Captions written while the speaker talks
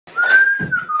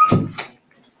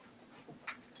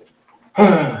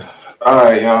All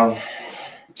right, y'all.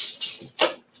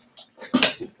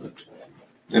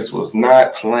 This was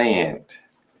not planned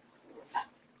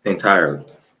entirely.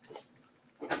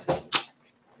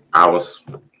 I was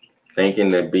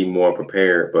thinking to be more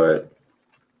prepared, but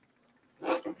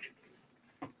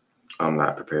I'm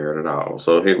not prepared at all.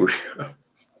 So here we go.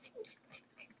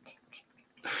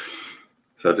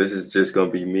 So this is just gonna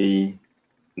be me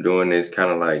doing this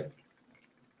kind of like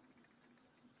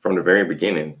from the very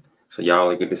beginning. So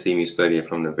y'all get to see me study it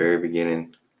from the very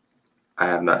beginning. I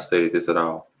have not studied this at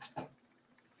all.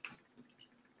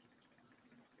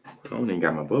 I don't even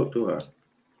got my book, do I?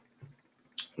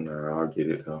 No, I'll get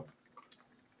it though.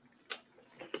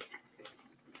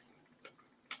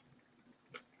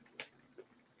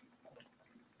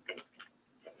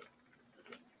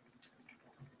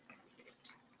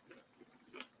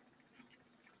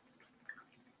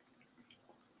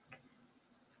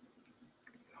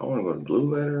 I want to go to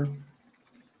Blue Letter.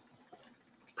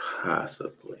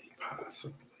 Possibly.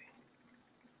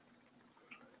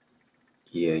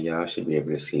 Yeah, y'all should be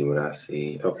able to see what I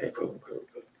see. Okay, cool.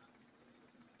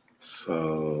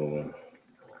 So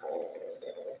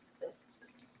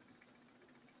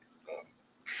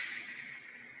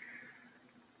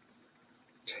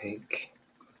take.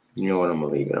 You know what? I'm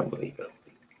gonna leave it.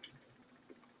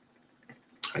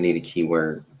 I need a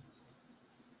keyword.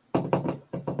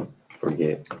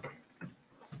 Forget.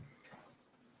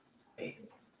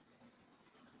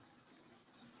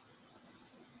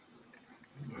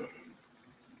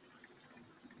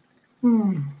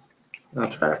 I'll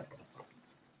try it.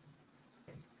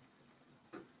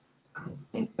 I don't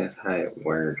think that's how it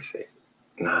works.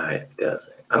 Nah, it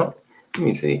doesn't. I don't. Let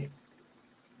me see.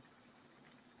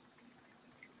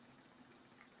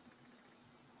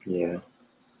 Yeah.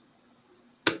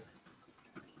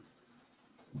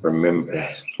 Remember.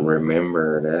 That's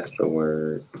the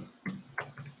word.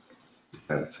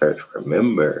 Gotta search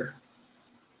remember.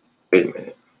 Wait a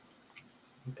minute.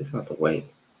 That's not the way.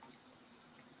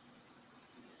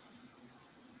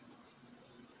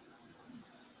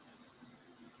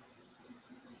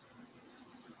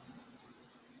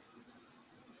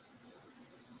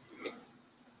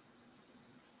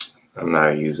 I'm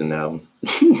not using that one.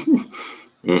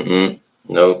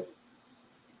 Nope.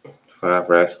 5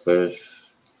 wrestlers.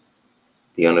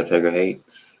 The Undertaker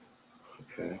hates.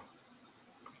 Okay.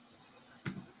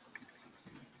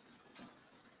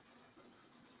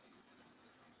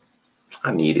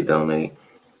 I need to donate.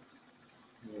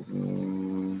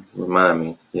 Remind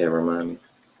me. Yeah, remind me.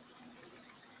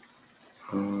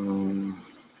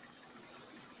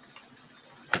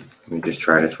 Let me just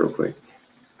try this real quick.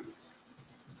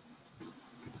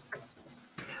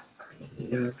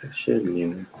 Yeah, that should be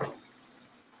in there.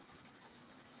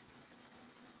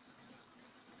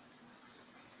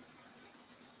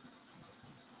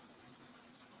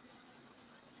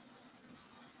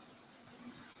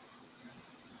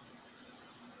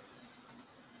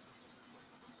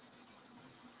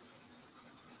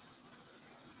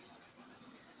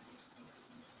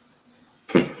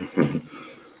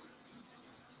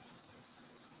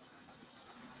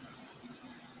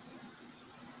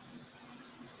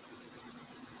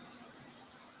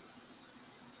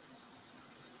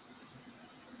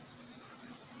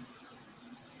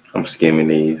 I'm skimming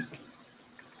these.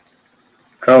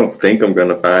 I don't think I'm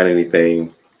gonna find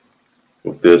anything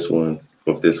with this one,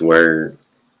 with this word.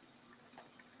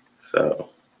 So,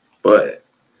 but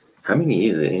how many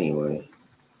is it anyway?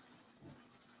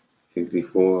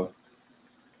 64.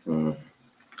 Let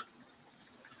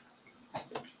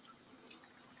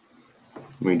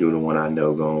me do the one I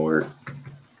know gonna work.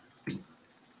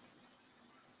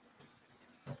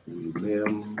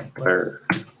 Remember.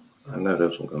 I know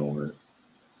this one gonna work.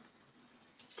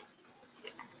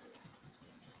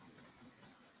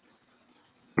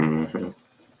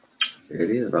 It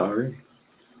is already.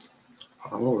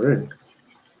 Already.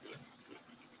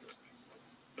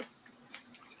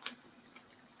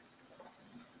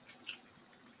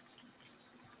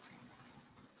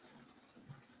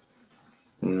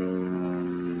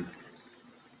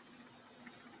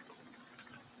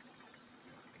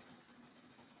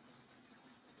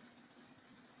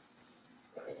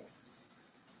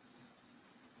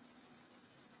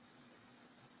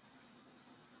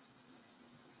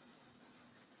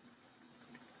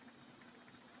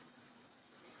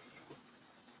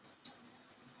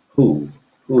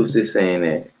 Who is this saying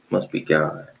that? Must be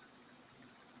God.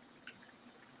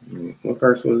 What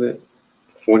verse was it?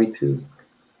 42.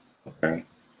 Okay.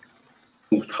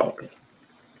 Who's talking?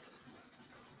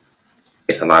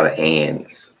 It's a lot of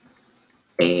hands.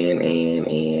 as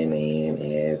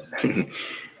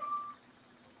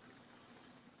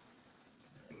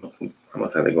I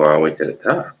must have to go all the way to the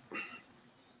top.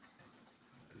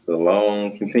 It's a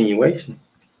long continuation.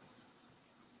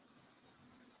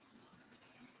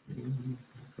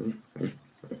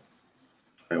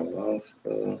 I lost.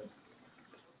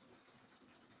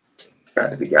 It's got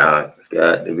to be God. It's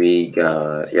got to be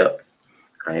God. Yep.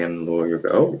 I am the Lord your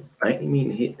God. Oh, I didn't mean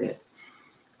to hit that.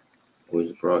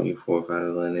 Which brought you forth out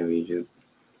of the land of Egypt,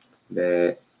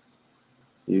 that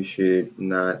you should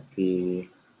not be.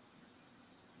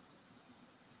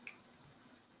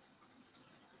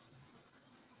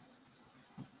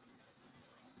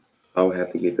 I would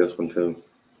have to get this one too.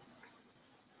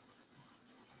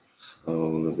 So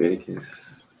Leviticus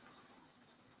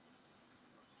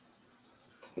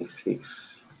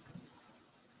 26.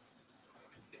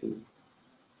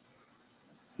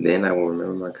 Then I will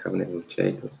remember my covenant with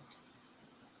Jacob.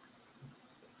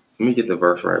 Let me get the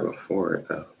verse right before it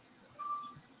though,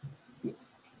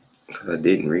 because I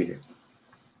didn't read it.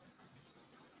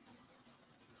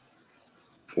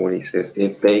 40 says,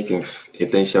 if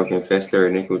they shall confess their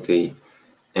iniquity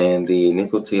and the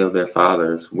iniquity of their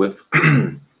fathers with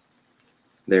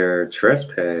their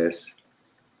trespass,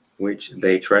 which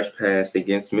they trespassed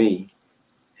against me,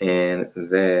 and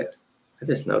that I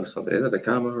just noticed something. Is that the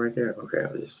comma right there? Okay,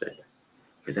 I'll just check it.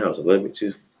 Because that was a little bit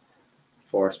too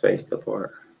far spaced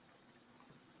apart.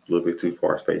 A little bit too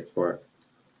far spaced apart.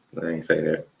 I ain't say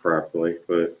that properly,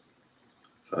 but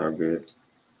it's all good.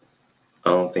 I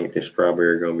don't think this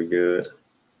strawberry gonna be good.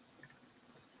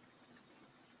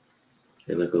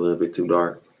 It look a little bit too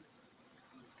dark.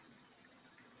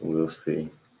 We'll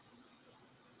see.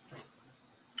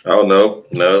 Oh no,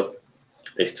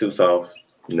 it's too soft.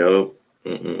 Nope.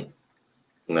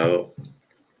 No.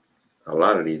 A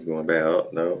lot of these going bad. Oh,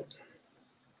 no.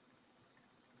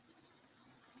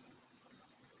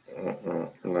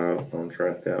 No, don't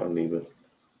trust that one either.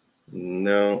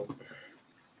 No.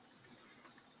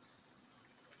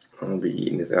 I'm gonna be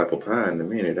eating this apple pie in a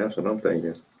minute. That's what I'm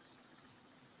thinking.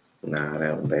 Nah,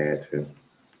 that was bad too.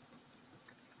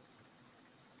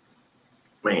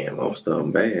 Man, most of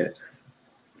them bad.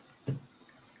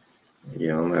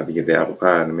 Yeah, I'm gonna have to get the apple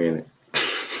pie in a minute.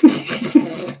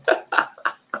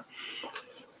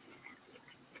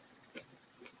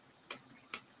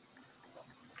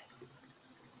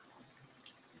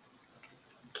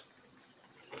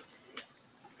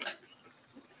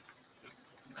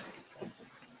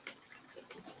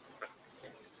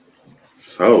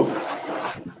 So,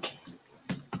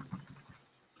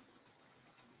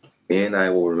 and I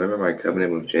will remember my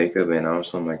covenant with Jacob and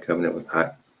also my covenant with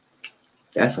Isaac.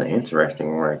 That's an interesting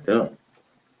one right there.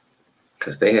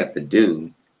 Because they have to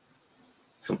do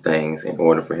some things in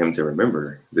order for him to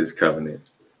remember this covenant.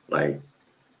 Like,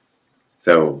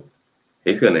 so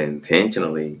he's going to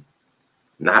intentionally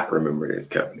not remember this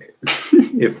covenant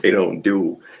if they don't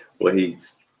do what he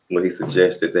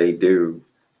suggested they do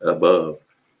above.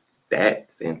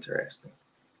 That's interesting.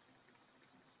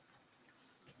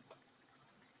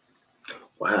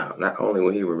 Wow, not only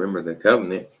will he remember the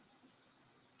covenant,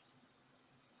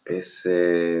 it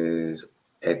says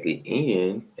at the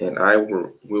end, and I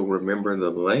will remember the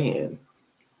land.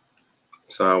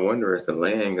 So I wonder, is the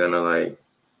land gonna like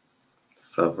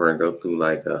suffer and go through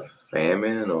like a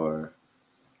famine or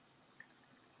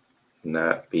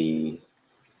not be?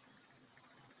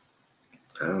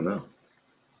 I don't know.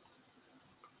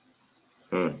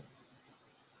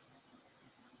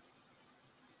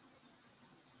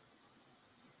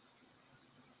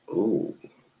 Ooh,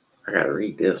 I gotta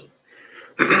read this one.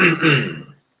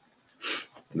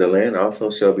 The land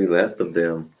also shall be left of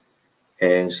them,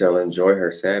 and shall enjoy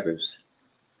her Sabbaths.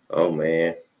 Oh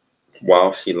man,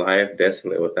 while she lieth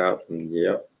desolate without them.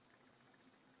 Yep,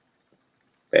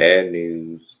 bad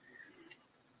news.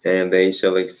 And they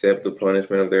shall accept the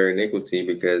punishment of their iniquity,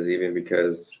 because,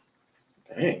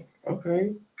 dang,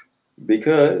 okay,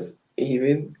 because,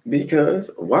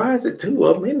 why is it two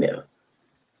of them in there?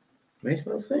 Makes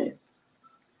no sense.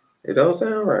 It don't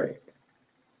sound right.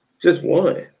 Just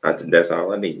one. That's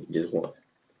all I need. Just one.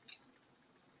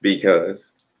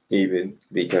 Because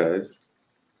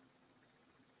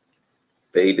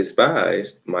they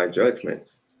despised my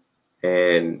judgments,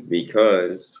 and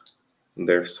because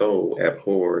their soul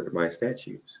abhorred my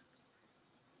statutes.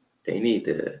 They need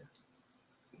to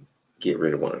get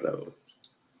rid of one of those.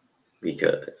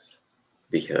 Because.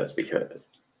 What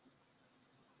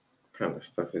kind of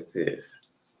stuff is this?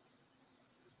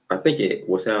 I think it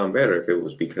would sound better if it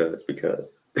was because.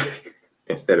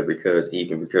 Instead of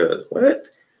even because. What?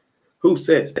 Who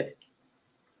says that?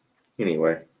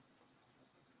 Anyway.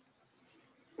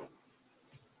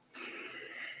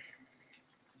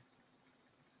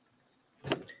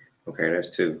 Okay, that's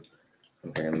 2.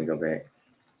 Okay, let me go back.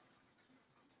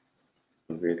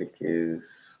 Leviticus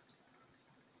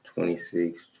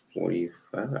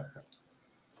 26:45.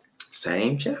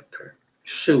 Same chapter.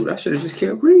 Shoot, I should have just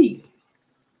kept reading.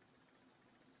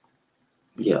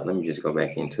 Yeah, let me just go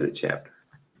back into the chapter.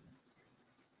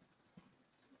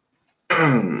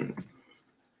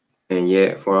 And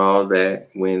yet, for all that,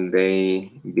 when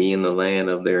they be in the land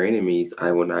of their enemies,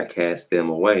 I will not cast them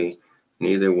away,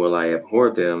 neither will I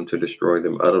abhor them to destroy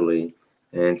them utterly,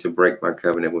 and to break my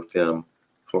covenant with them.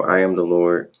 For I am the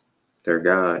Lord their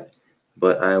God.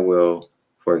 But I will,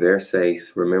 for their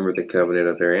sakes, remember the covenant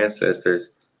of their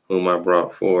ancestors, whom I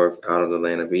brought forth out of the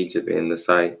land of Egypt in the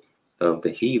sight of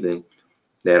the heathen,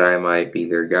 that I might be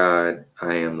their God.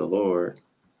 I am the Lord.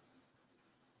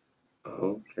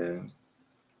 Okay.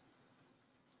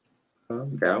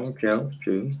 Down counts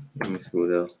too. Let me see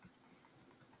what else.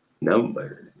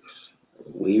 Numbers.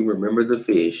 We remember the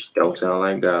fish. Don't sound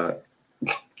like God.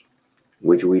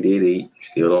 Which we did eat.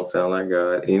 Still don't sound like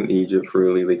God. In Egypt,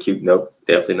 freely the cute. Nope,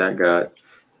 definitely not God.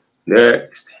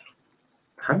 Next.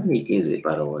 How many is it,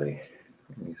 by the way?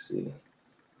 Let me see.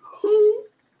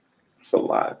 It's a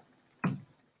lot.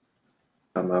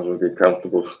 I might as well get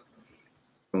comfortable.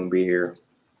 I'm gonna be here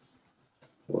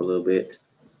for a little bit.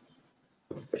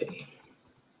 Okay.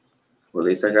 Well, at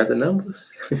least I got the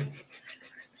numbers.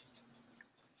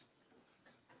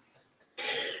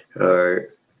 All right.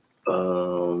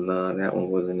 No, that one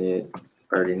wasn't it.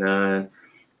 39.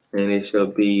 And it shall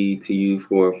be to you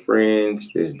for a friend.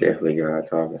 It's definitely God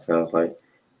talking. Sounds like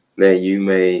that you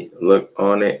may look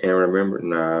on it and remember.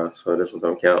 Nah, so this one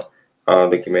don't count. All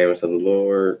the commandments of the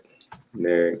Lord.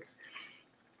 Next.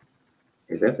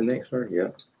 Is that the next part?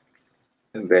 Yep.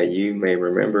 That you may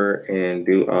remember and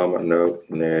do all my note.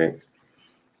 Next.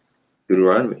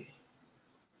 Deuteronomy.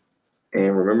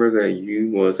 And remember that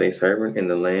you was a servant in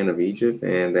the land of Egypt,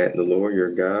 and that the Lord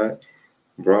your God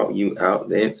brought you out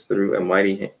thence through a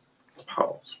mighty hand.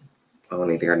 Pause. I don't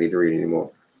even think I need to read anymore.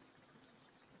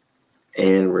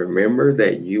 And remember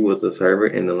that you was a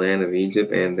servant in the land of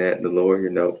Egypt, and that the Lord your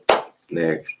note.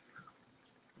 Next.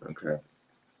 Okay.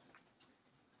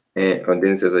 And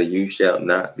then it says, you shall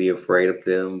not be afraid of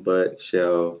them, but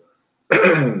shall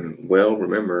well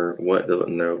remember what the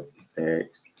no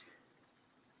next.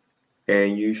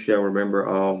 And you shall remember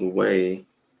all the way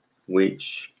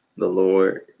which the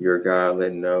Lord your God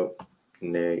let know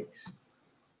next.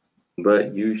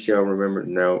 But you shall remember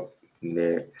no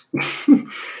next.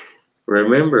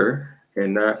 Remember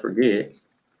and not forget.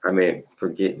 I mean,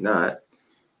 forget not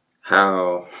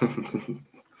how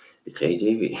the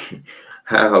KJV,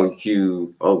 how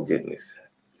you, oh goodness,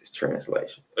 this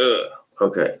translation.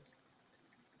 Okay.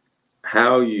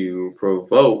 How you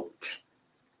provoked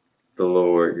the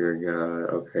Lord your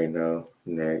God. Okay, no,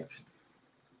 next.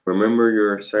 Remember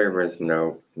your servants.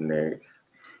 No, next.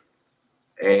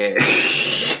 And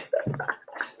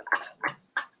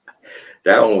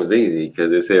that one was easy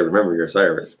because it said remember your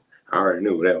servants. I already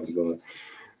knew where that was going.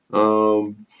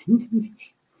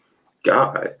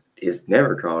 God is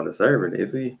never called a servant,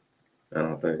 is he? I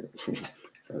don't think.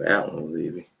 So that one was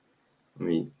easy. Let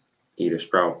me eat a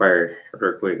strawberry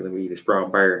real quick. Let me eat a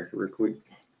strawberry real quick.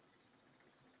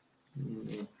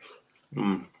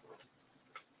 Mm.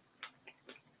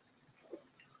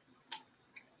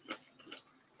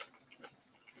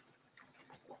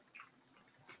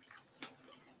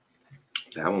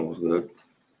 That one was good.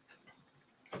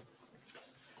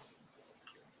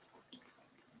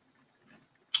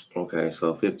 Okay,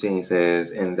 so 15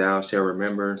 says, and thou shalt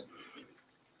remember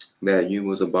that you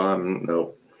was a bond.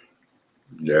 No,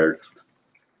 next.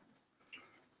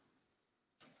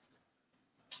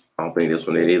 I don't think this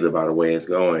one is either by the way it's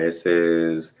going. It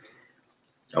says,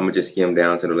 I'm gonna just skim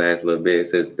down to the last little bit. It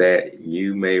says that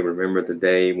you may remember the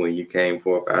day when you came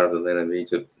forth out of the land of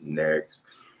Egypt. Next.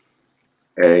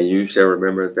 And you shall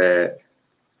remember that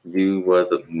you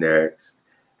was up next.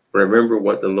 Remember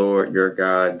what the Lord your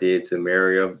God did to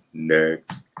Miriam.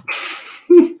 Next.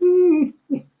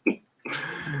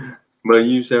 But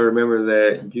you shall remember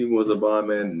that you was a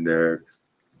bondman. Next.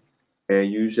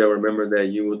 And you shall remember that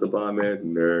you was a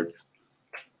bondman. Next.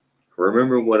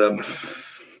 Remember what I'm.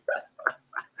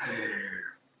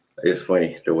 It's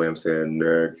funny the way I'm saying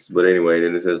next. But anyway,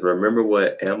 then it says, remember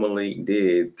what Amalek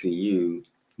did to you.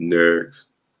 Next.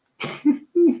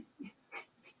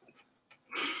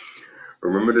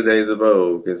 Remember the days of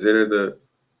old. Consider the.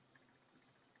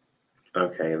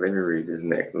 Okay, let me read this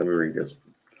next. Let me read this.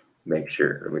 Make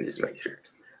sure. Let me just make sure.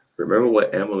 Remember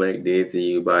what Amalek did to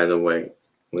you, by the way,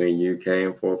 when you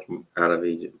came forth from out of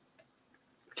Egypt.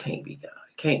 Can't be God.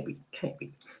 Can't be.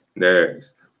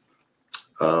 Next.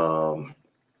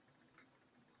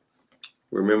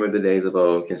 Remember the days of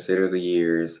old. Consider the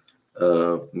years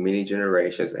of many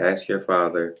generations. Ask your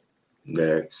father.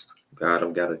 Next. God,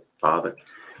 I've got a father.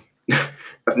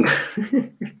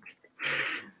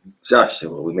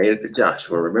 Joshua. We made it to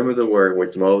Joshua. Remember the word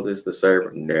which Moses, the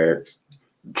servant. Next.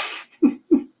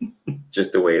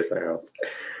 Just the way it sounds.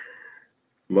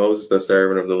 Moses, the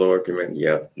servant of the Lord, commanded.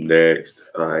 Yep. Next.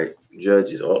 All right.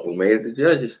 Judges. Oh, we made it to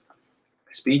Judges.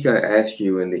 Speak, I ask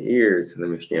you in the ears. Let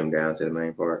me skim down to the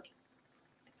main part.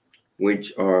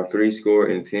 Which are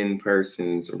 70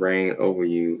 persons reign over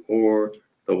you, or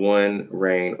the one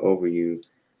reign over you.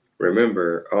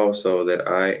 Remember also that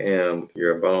I am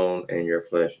your bone and your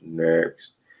flesh.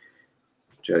 Next.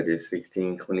 Judges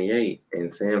 16:28.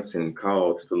 And Samson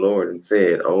called to the Lord and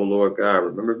said, O Lord God,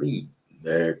 remember me.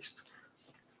 Next.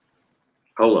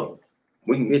 Hold on.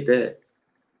 We can get that.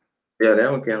 Yeah,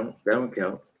 that one counts. That one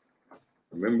counts.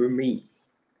 Remember me.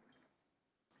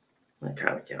 That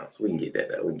kind of counts. We can get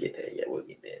that. We can get that. Yeah, we'll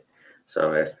get that.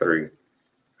 So that's 3.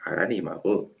 All right, I need my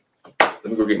book. Let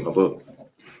me go get my book.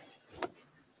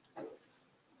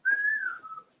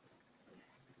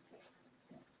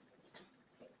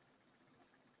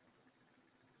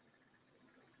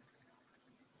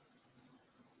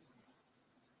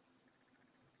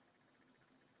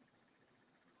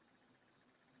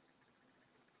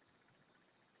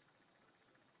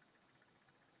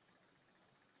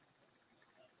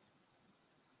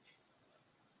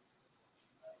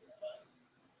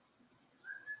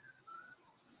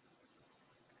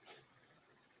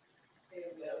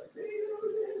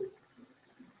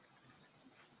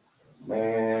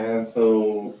 Man,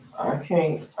 so I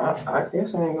can't. I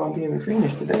guess I ain't gonna be able to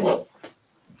finish today.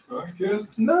 I guess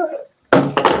not.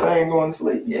 I ain't going to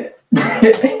sleep yet.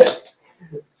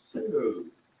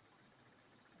 Shoot.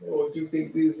 What you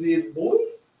think this is, boy?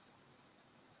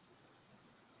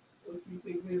 What you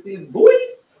think this is, boy?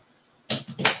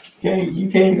 You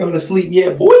can't go to sleep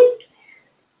yet, boy?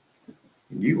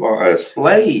 You are a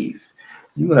slave.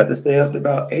 You have to stay up to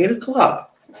about 8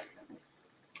 o'clock.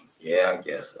 Yeah, I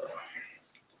guess so.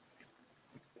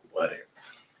 Whatever.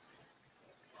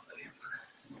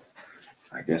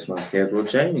 I guess my schedule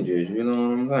changes, you know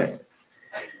what I'm saying?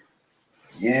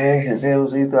 Yeah, because it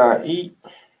was either I eat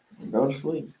or go to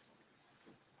sleep.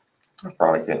 I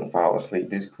probably couldn't fall asleep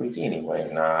this quick anyway.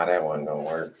 Nah, that wasn't gonna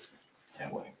work.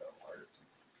 That wasn't gonna work.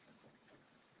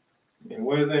 It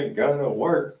wasn't gonna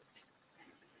work.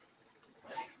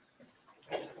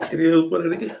 It is what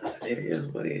it is. It is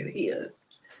what it is.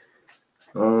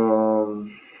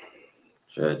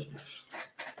 Judges.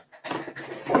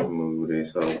 Move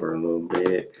this over a little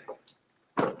bit.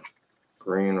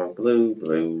 Green or blue?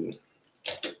 Blue.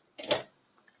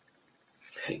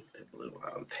 Take the blue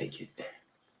out. Take it.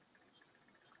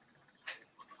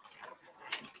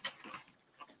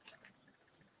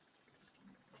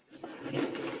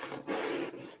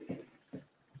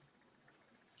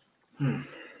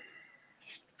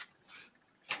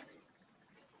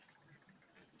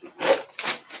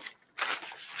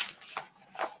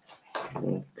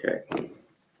 Okay.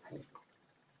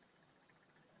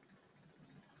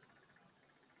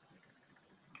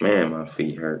 Man, my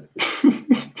feet hurt.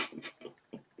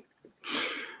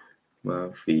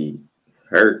 My feet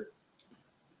hurt.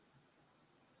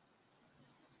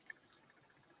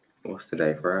 What's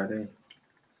today? Friday?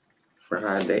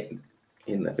 Friday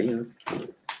in the field.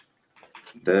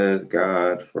 Does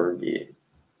God forget?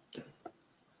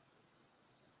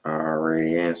 I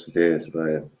already answered this,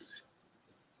 but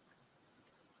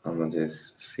I'm gonna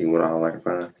just see what all I can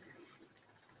find.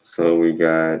 So we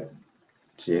got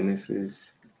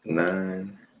Genesis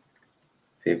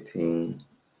 9:15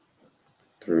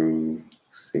 through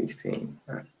 16,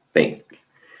 I think.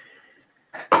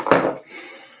 Let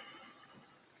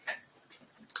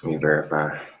me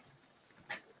verify.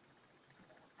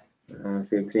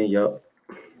 9:15, yup.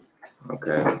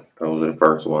 Okay, those are the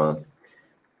first one.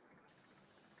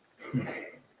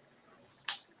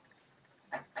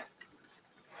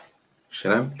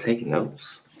 Should I take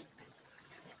notes?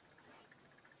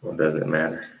 Or does it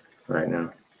matter right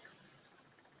now?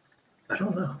 I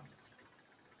don't know.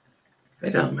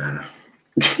 It don't matter.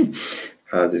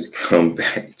 I'll just come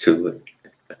back to it.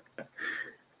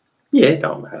 Yeah, it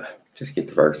don't matter. Just get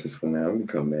the verses for now. We can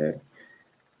come back.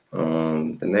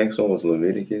 The next one was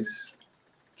Leviticus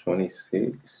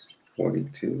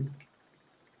 26:42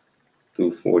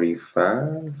 through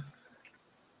 45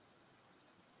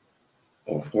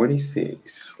 or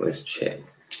 46. Let's check.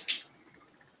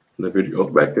 Leviticus, oh,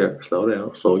 back there. Slow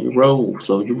down. Slow your roll.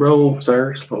 Slow your roll,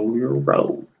 sir. Slow your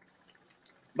roll.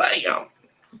 Bam.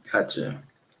 Gotcha.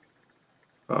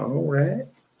 All right.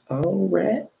 All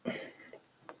right.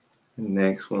 The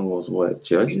next one was what?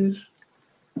 Judges?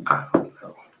 I don't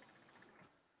know.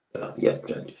 Yeah,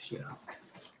 Judges, yeah.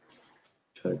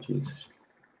 Judges.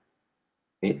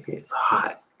 It is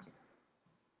hot.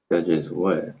 Judges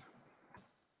what?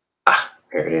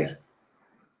 There it is.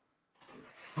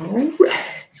 All right.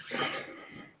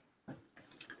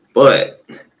 But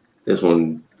this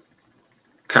one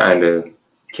kind of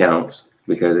counts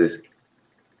because it's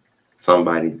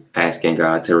somebody asking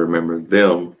God to remember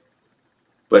them,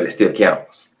 but it still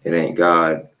counts. It ain't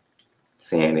God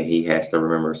saying that he has to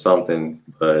remember something,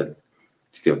 but it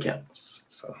still counts.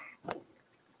 So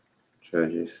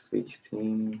Judges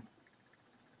 16:28.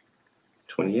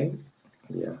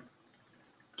 Yeah.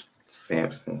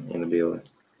 Samson in the building.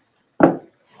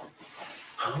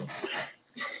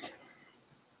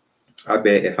 I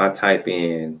bet if I type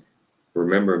in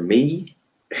remember me,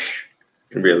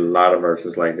 there'll be a lot of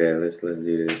verses like that. Let's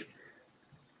do this.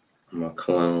 I'm gonna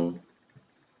clone.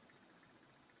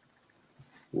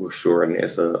 We'll shorten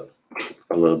this up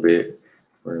a little bit.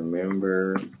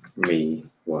 Remember me.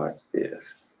 Watch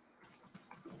this.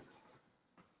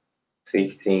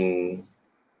 16.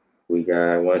 We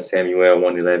got 1 Samuel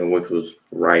 1:11, which was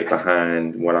right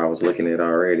behind what I was looking at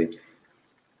already.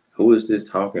 Who is this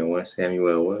talking? 1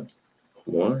 Samuel what?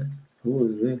 1?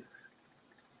 Who is this?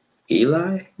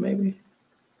 Eli, maybe?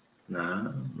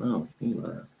 Nah, no,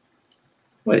 Eli.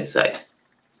 What did it say?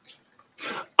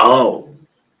 Oh,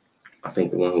 I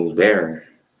think the one who was barren,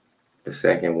 the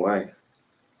second wife.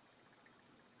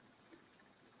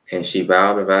 And she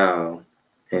vowed a vow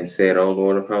and said, O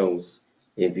Lord of hosts,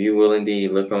 if you will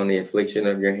indeed look on the affliction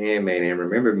of your handmaid and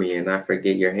remember me and not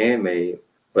forget your handmaid,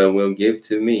 but will give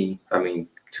to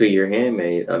your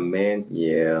handmaid a man.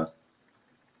 Yeah.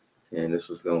 And this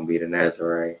was going to be the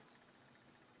Nazarite.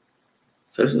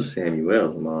 So this was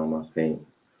Samuel's mom, I think.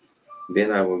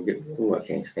 Then I will give, I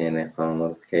can't stand that phone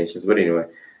notifications. But anyway,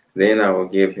 then I will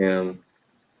give him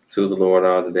to the Lord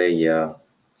all the day. Yeah,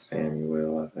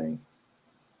 Samuel, I think.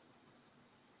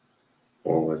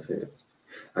 Or was it?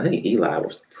 I think Eli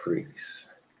was the priest.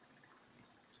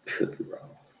 Could be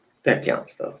wrong. That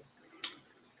counts though.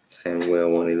 Samuel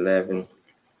 1:11.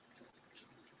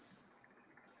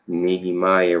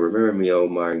 Nehemiah, remember me, oh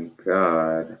my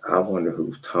God. I wonder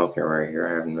who's talking right here.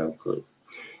 I have no clue.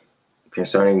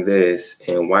 Concerning this,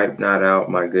 and wipe not out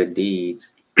my good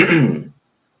deeds that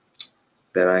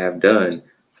I have done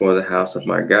for the house of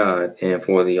my God and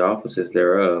for the offices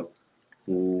thereof.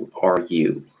 Who are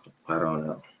you? I don't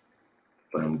know,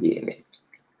 but I'm getting it.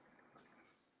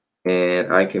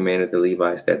 And I commanded the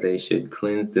Levites that they should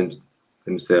cleanse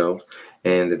themselves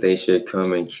and that they should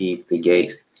come and keep the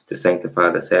gates to sanctify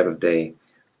the Sabbath day.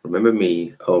 Remember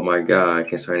me, oh my God,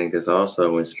 concerning this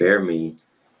also, and spare me.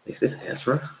 Is this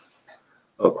Ezra?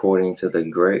 According to the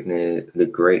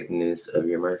greatness of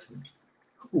your mercy.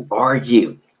 Who are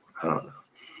you? I don't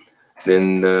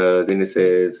know. Then it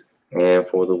says, and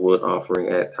for the wood offering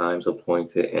at times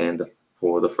appointed, and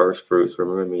for the first fruits,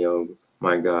 remember me, oh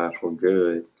my God, for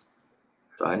good.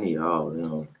 So I need all of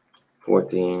them.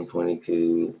 14,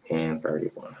 22, and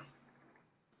 31.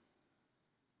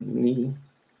 Me.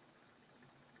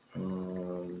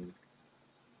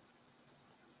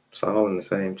 It's all in the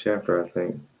same chapter, I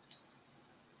think.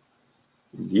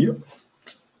 Yep.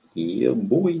 Yeah,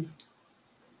 boy.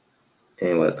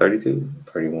 And what, 32?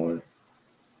 31.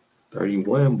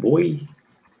 31, boy.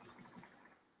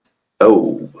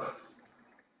 Oh.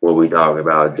 What we talking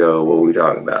about, Joe? What we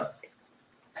talking about?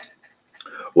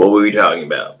 What were we talking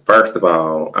about? First of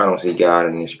all, I don't see God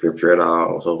in the scripture at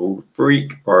all. So who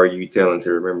freak are you telling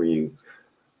to remember you?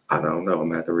 I don't know. I'm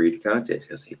gonna have to read the context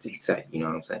because it didn't say. You know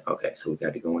what I'm saying? Okay, so we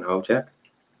got to go in the whole chapter.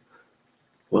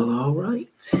 Well, all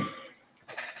right.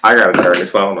 I gotta turn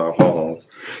this phone off. Hold on.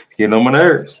 It's getting on my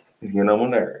nerves.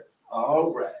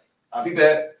 All right. I'll be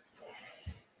back.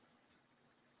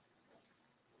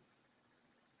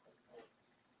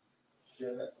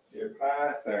 Shut your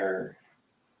pie, sir.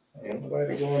 Ain't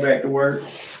nobody going back to work.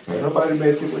 Ain't nobody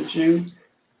messing with you.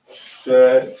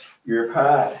 Shut your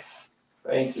pie.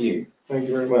 Thank you. Thank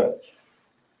you very much.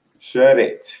 Shut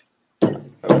it.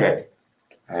 Okay.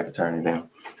 I had to turn it down.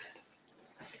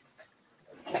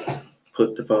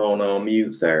 Put the phone on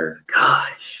mute, sir.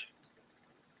 Gosh.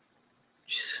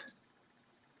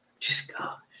 Just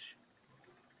gosh.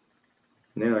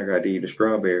 Now I got to eat a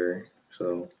strawberry.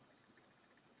 So.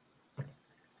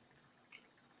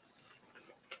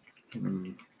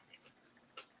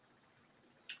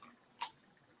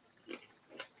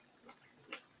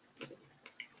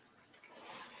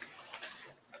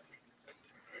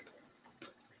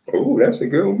 Oh, that's a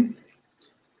good one.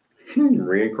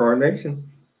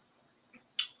 Reincarnation.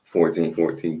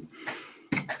 14:14.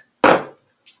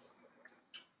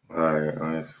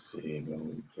 right, let's see.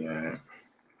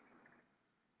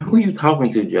 Who you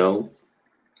talking to, Joe?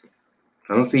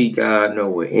 I don't see God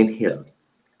nowhere in here.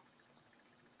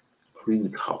 Who you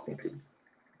talking to?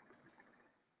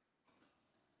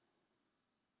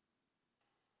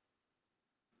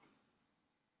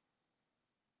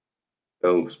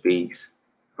 Job speaks.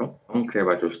 I don't care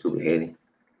about your stupid heading.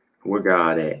 Where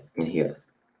God at in here?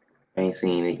 I ain't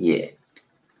seen it yet.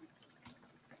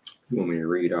 You want me to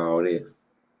read all this?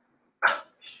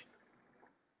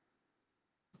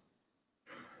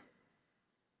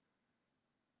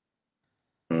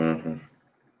 Mm-hmm.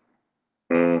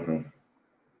 Mm-hmm.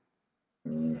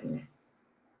 Mm-hmm.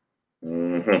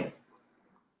 Mm-hmm.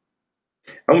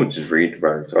 I'm gonna just read the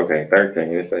verse. Okay,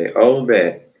 13. It say, "Oh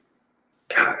that,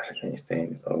 gosh, I can't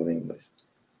stand this old English.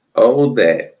 Oh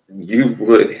that you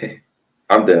would."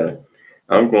 I'm done.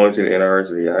 I'm going to the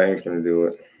NRSV. I ain't gonna do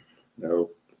it. No,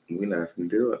 we're not gonna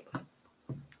do it.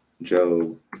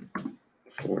 Job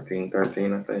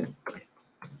 14:13, I think.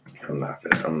 I'm not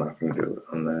gonna do it.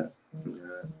 I'm not.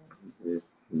 It's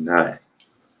not.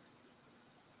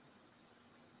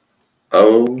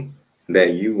 Oh,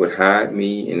 that you would hide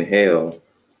me in hell,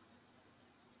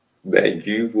 that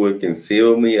you would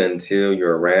conceal me until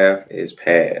your wrath is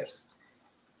past.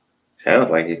 Sounds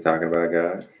like he's talking about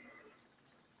God.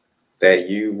 That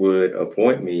you would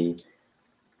appoint me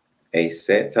a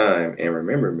set time and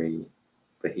remember me,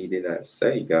 but he did not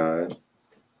say God,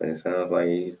 but it sounds like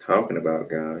he's talking about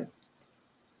God.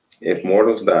 If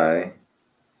mortals die,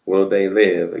 will they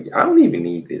live? I don't even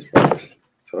need this verse,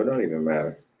 so it don't even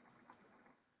matter.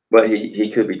 But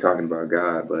he could be talking about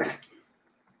God, but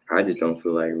I just don't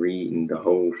feel like reading the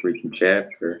whole freaking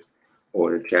chapter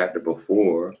or the chapter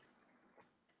before.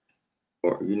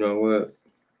 Or you know what?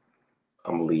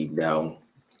 I'm gonna leave that one.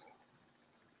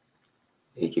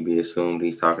 It can be assumed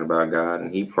he's talking about God,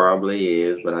 and he probably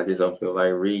is, but I just don't feel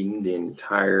like reading the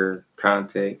entire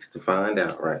context to find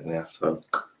out right now. So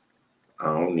I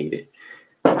don't need it.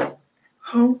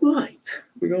 All right,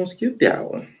 we're gonna skip that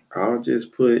one. I'll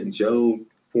just put Job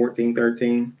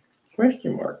 14:13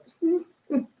 question mark.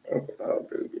 That's what I'll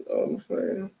do. You know what I'm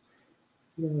saying?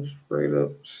 I'm gonna straight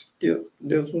up skip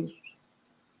this one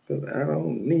because I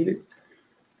don't need it.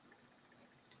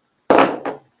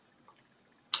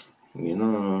 You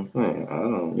know what I'm saying? I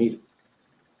don't need it.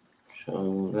 So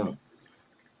no.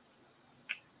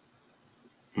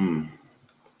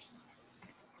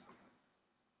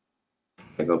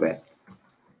 I go back.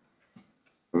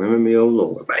 Remember me, oh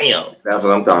Lord. Bam! That's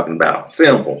what I'm talking about.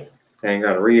 Simple. Ain't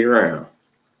got to read around.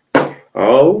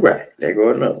 All right. There go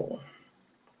another one.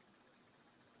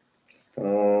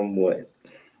 Psalm what?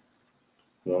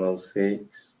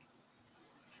 106.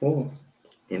 4.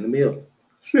 In the middle.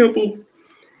 Simple.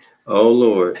 Oh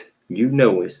Lord, you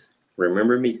know us.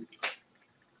 Remember me.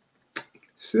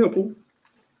 Simple.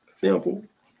 Simple.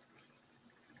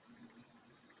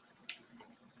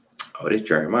 Oh, this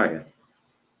Jeremiah.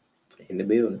 In the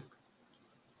building.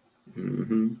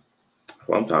 Mm-hmm. That's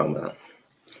what I'm talking about.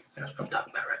 That's what I'm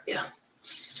talking about right there.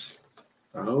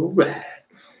 All right.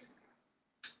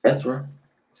 Ezra.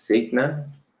 6-9.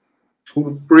 Who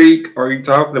the freak are you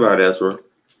talking about, Ezra?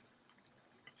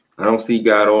 I don't see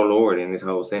God or Lord in this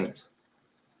whole sentence.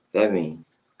 That means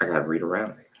I gotta read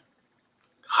around it.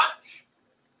 Gosh.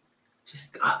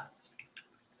 Just God.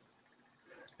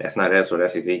 That's not Ezra,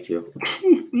 that's Ezekiel.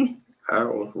 I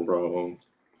was wrong.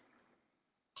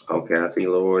 Okay, I see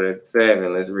Lord at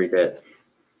 7. Let's read that.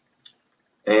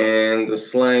 And the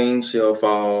slain shall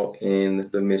fall in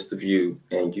the midst of you,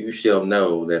 and you shall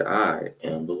know that I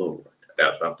am the Lord.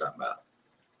 That's what I'm talking about.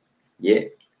 Yeah.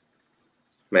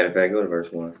 Matter of fact, go to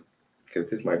verse 1. Because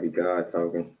this might be God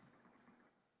talking.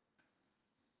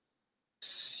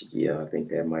 Yeah, I think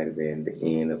that might have been the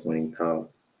end of when he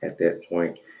talked at that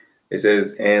point. It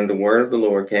says, "And the word of the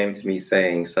Lord came to me,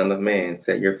 saying, Son of man,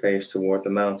 set your face toward the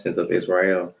mountains of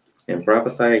Israel, and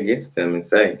prophesy against them, and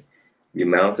say, You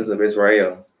mountains of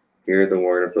Israel, hear the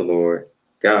word of the Lord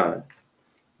God.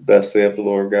 Thus saith the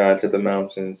Lord God to the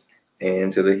mountains,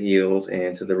 and to the hills,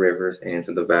 and to the rivers, and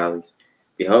to the valleys.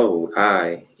 Behold,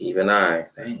 I, even I."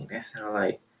 Dang, that sounds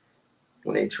like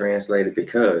when they translated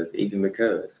because, even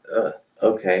because.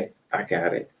 Okay, I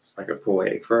got it. It's like a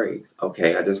poetic phrase.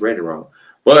 Okay, I just read it wrong.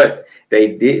 But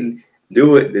they didn't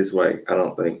do it this way, I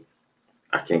don't think.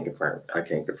 I can't confirm. I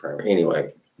can't confirm.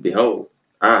 Anyway, behold,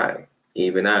 I,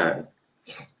 even I,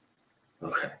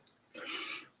 okay,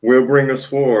 will bring a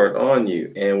sword on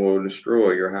you and will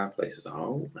destroy your high places.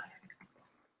 All right.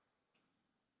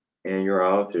 And your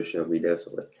altar shall be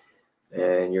desolate,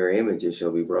 and your images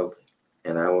shall be broken,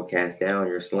 and I will cast down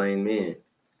your slain men.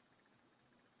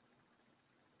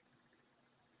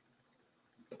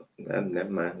 Never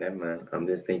mind, never mind. I'm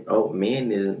just thinking, oh,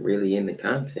 men isn't really in the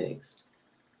context.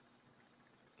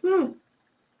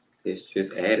 It's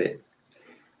just added.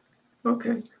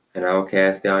 Okay. And I will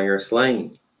cast down your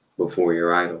slain before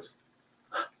your idols.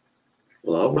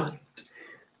 Well, all right.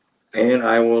 And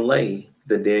I will lay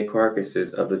the dead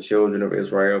carcasses of the children of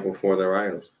Israel before their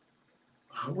idols.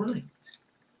 All right.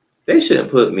 They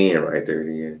shouldn't put men right there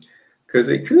then. Because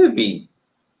it could be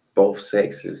both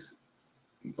sexes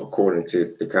according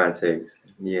to the context.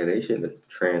 Yeah, they shouldn't have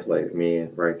translated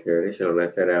men right there. They should have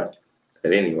left that out.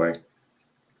 But anyway,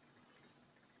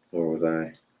 where was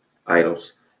I?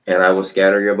 Idols. And I will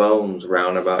scatter your bones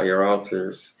round about your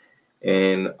altars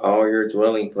and all your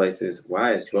dwelling places.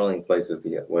 Why is dwelling places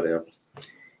the whatever?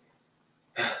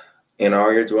 In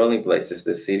all your dwelling places,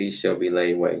 the cities shall be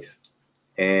laid waste,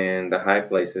 and the high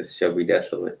places shall be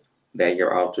desolate, that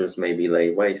your altars may be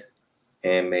laid waste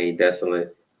and made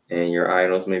desolate, and your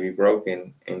idols may be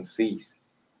broken and cease,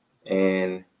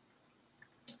 and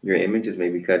your images may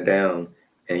be cut down,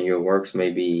 and your works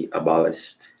may be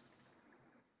abolished.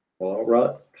 All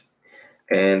right.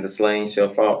 And the slain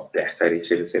shall fall. That's how they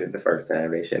should have said it the first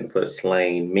time. They shouldn't put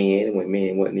slain men when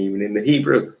men wasn't even in the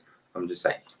Hebrew. I'm just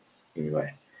saying.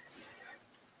 Anyway.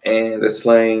 And the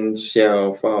slain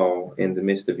shall fall in the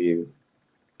midst of you,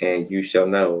 and you shall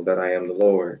know that I am the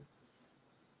Lord.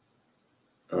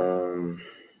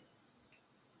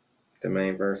 The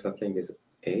main verse I think is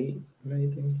 8,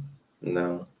 maybe.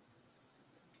 No.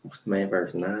 What's the main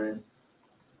verse? 9.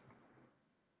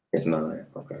 It's 9.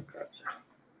 Okay, gotcha.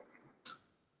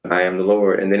 I am the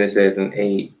Lord, and then it says in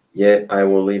 8, yet I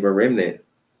will leave a remnant.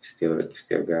 Still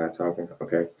God talking.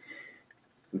 Okay.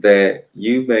 That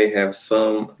you may have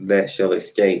some that shall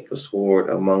escape the sword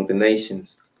among the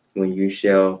nations when you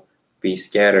shall be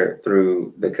scattered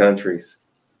through the countries.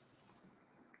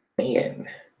 Man,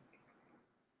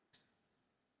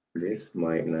 this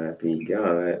might not be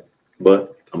God,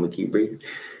 but I'm gonna keep reading.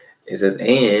 It says,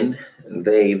 and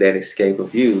they that escape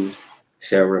of you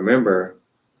shall remember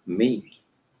me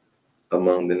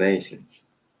among the nations,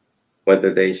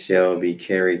 whether they shall be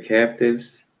carried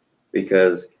captives,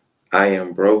 because I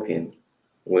am broken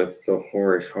with the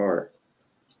whorish heart,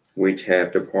 which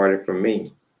have departed from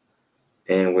me,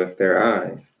 and with their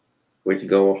eyes, which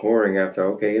go a whoring after,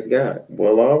 okay, it's God.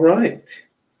 Well, all right.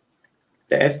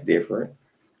 That's different.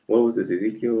 What was this,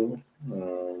 Ezekiel?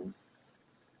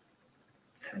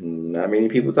 Not many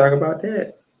people talk about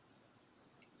that.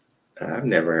 I've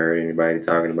never heard anybody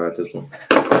talking about this one.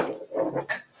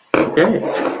 Okay,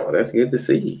 well, that's good to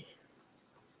see.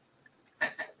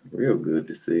 Real good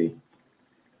to see.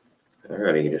 I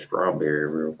gotta eat a strawberry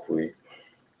real quick.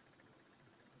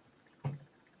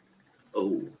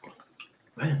 Oh,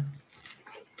 man.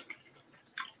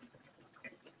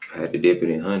 I had to dip it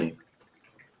in honey.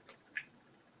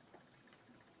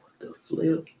 What the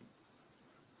flip?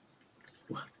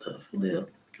 What the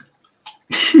flip?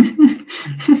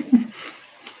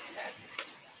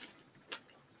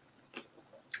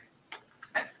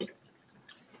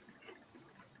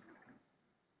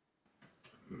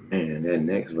 Man, that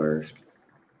next verse.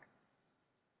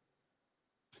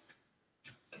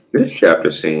 This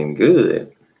chapter seemed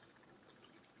good.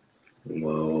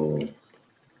 Whoa.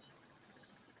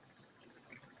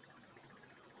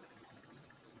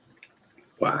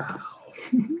 Wow.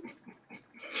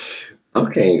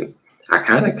 Okay, I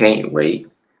kind of can't wait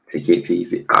to get to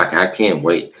Ezekiel. I can't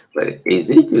wait, but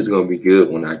Ezekiel's gonna be good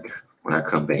when I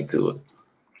come back to it.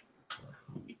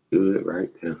 Good right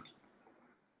there.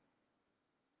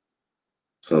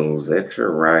 So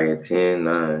Zechariah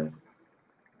 10:9.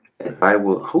 And I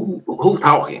will who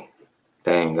talking?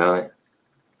 Dang God.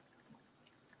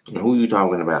 And who you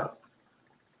talking about?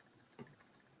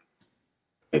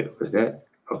 Hey, was that?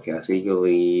 Okay, I see your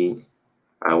lead.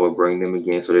 I will bring them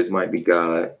again. So this might be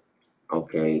God.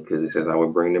 Okay, because it says I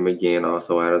will bring them again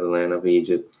also out of the land of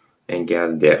Egypt and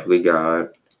gather definitely God,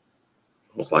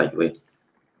 most likely.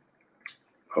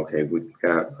 Okay, we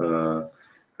got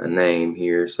a name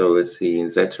here. So let's see in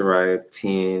Zechariah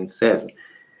 10:7.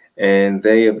 And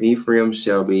they of Ephraim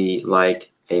shall be like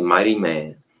a mighty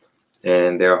man,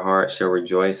 and their heart shall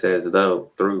rejoice as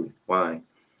though through wine.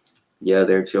 Yeah,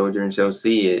 their children shall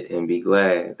see it and be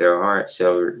glad. Their heart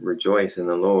shall rejoice in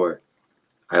the Lord.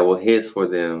 I will hiss for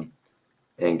them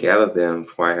and gather them,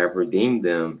 for I have redeemed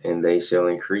them, and they shall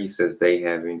increase as they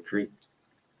have increased.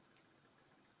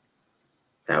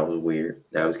 That was weird.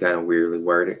 That was kind of weirdly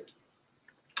worded.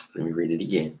 Let me read it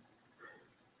again.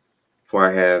 For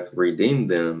I have redeemed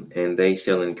them, and they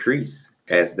shall increase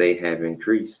as they have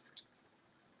increased.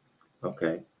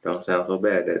 Okay, don't sound so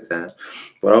bad that time.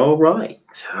 But all right,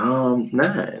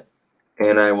 9.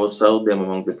 And I will sow them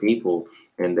among the people,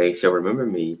 and they shall remember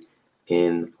me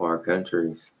in far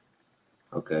countries.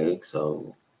 Okay,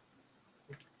 so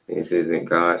this isn't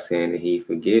God saying that he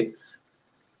forgets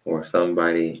or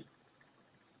somebody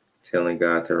telling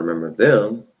God to remember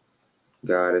them.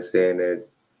 God is saying that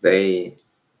they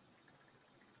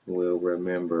will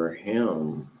remember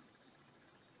him.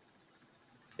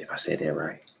 If I said that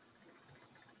right.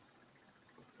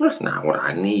 That's not what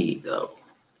I need, though.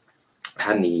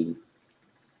 I need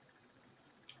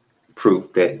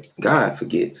proof that God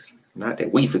forgets, not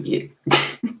that we forget.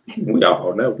 We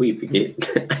all know we forget.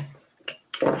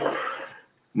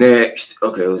 Next.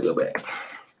 Okay, let's go back.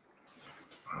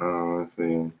 Let's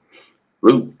see.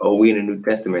 Luke. Oh, we in the New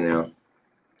Testament now.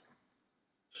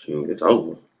 Shoot, it's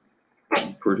over.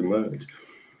 Pretty much.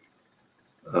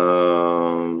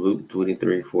 Luke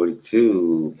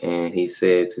 23:42. And he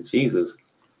said to Jesus,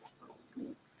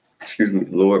 excuse me,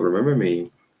 Lord, remember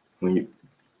me when you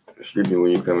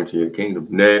come into your kingdom.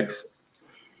 Next.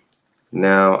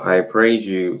 Now I praise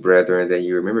you, brethren, that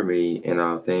you remember me in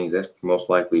all things. That's most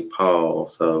likely Paul.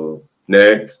 So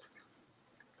next.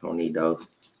 Don't need those.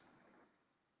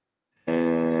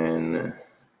 And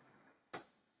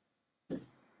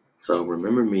so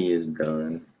remember me is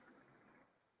done.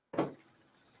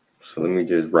 So let me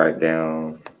just write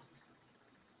down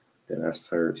that I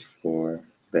searched for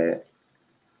that.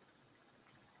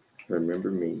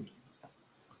 Remember me.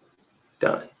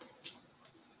 Done.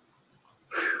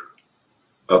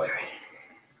 Okay.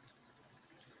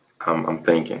 I'm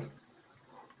thinking.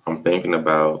 I'm thinking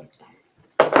about,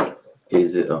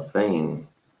 is it a thing?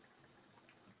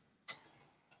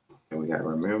 And we got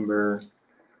remember,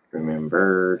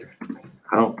 remembered.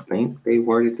 I don't think they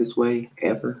worded this way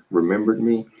ever. Remembered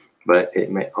me, but it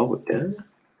may. Oh, it does.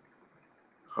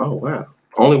 Oh wow.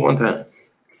 Only one time.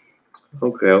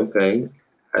 Okay.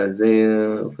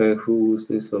 Isaiah. Okay, who's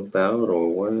this about or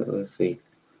what? Let's see.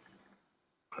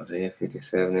 Isaiah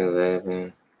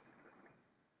 57:11.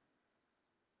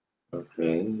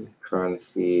 Okay, trying to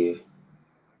see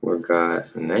where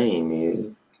God's name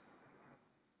is.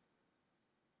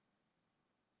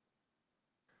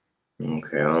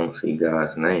 Okay, I don't see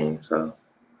God's name, so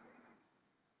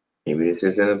maybe this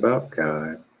isn't about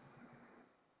God.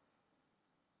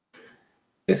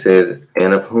 It says,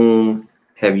 and of whom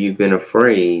have you been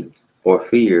afraid or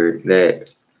feared that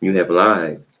you have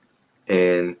lied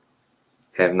and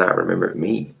have not remembered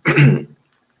me?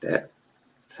 That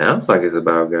sounds like it's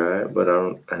about God, but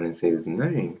I didn't see his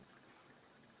name.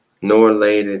 Nor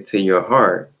laid it to your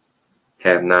heart,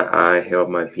 have not I held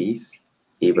my peace,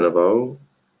 even of old,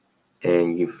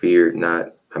 and you feared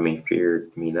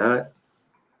me not.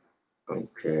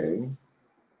 Okay.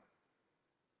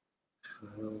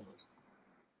 So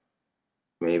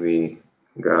maybe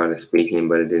God is speaking,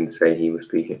 but it didn't say he was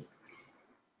speaking.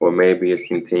 Or maybe it's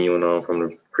continuing on from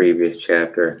the previous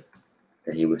chapter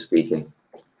that he was speaking.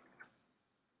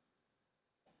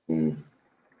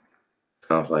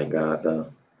 Sounds like God,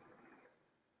 though.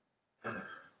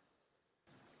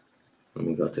 Let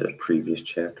me go to the previous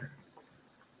chapter.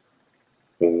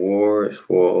 Rewards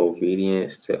for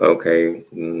obedience to, okay,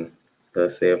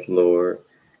 thus saith the Lord.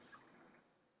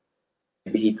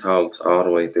 Maybe he talks all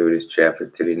the way through this chapter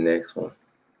to the next one.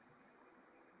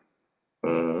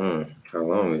 How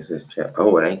long is this chapter?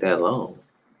 Oh, it ain't that long.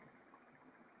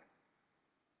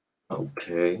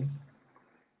 Okay.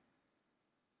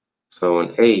 So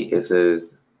in 8, it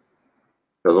says,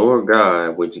 the Lord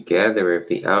God, which gathereth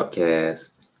the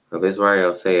outcasts of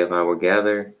Israel, saith, I will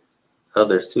gather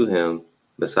others to him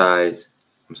beside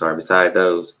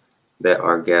those that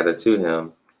are gathered to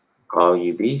him. All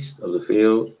you beasts of the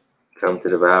field come to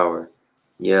devour,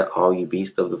 yet all you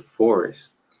beasts of the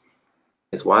forest.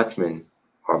 His watchmen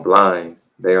are blind,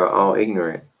 they are all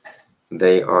ignorant,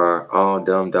 they are all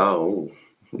dumb dogs.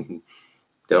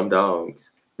 Dumb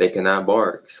dogs. They cannot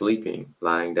bark, sleeping,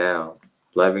 lying down,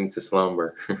 loving to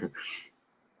slumber.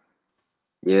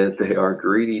 Yet they are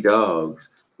greedy dogs,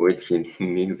 which can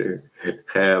neither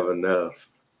have enough.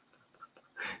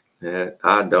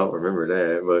 I don't remember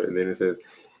that, but then it says,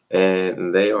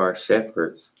 and they are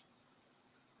shepherds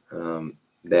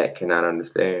that cannot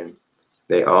understand.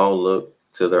 They all look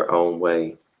to their own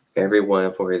way,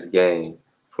 everyone for his gain,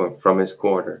 from his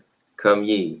quarter. Come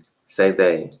ye, say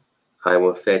they, I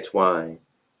will fetch wine,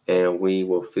 and we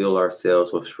will fill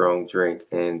ourselves with strong drink,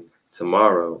 and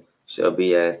tomorrow shall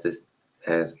be as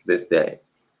this day,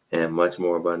 and much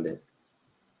more abundant.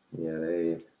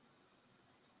 Yeah,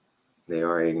 they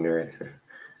are ignorant.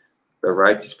 The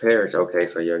righteous perish. Okay,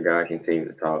 so your God continues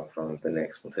to talk from the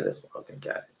next one to this one. Okay,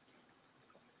 got it.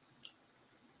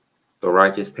 The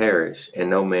righteous perish, and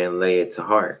no man lay it to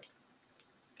heart.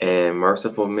 and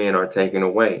merciful men are taken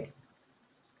away.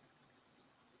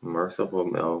 Merciful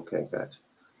men. Okay, gotcha.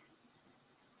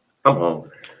 I'm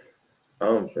hungry.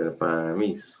 I'm trying to find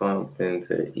me something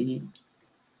to eat.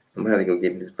 I'm gonna have to go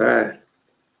get this pie.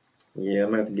 Yeah,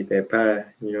 I'm gonna have to get that pie.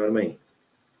 You know what I mean?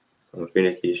 I'm gonna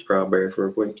finish these strawberries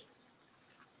real quick.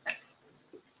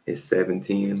 It's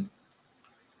 7:10.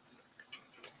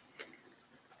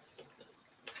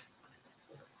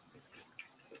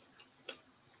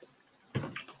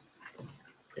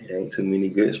 It ain't too many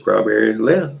good strawberries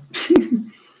left.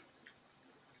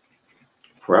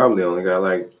 Probably only got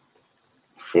like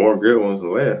 4 good ones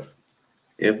left,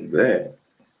 if that.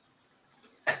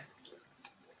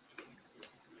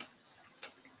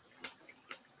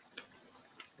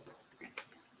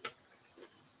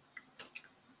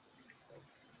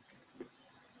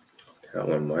 That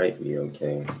one might be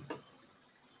okay.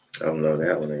 I don't know.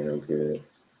 That one ain't no good.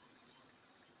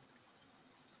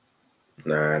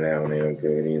 Nah, that one ain't no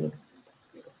good either.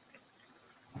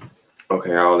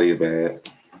 Okay, all these bad.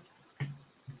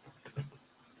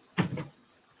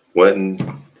 Wasn't.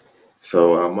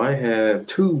 So I might have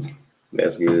 2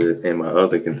 that's good in my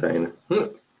other container.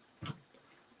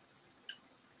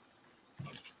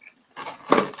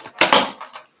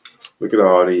 Look at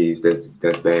all these. That's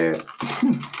bad.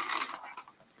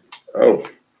 Oh,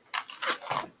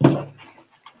 the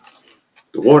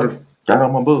water got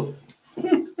on my book.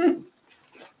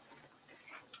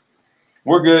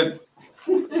 We're good.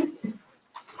 You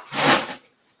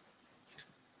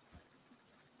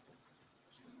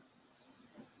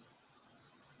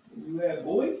had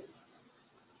boy?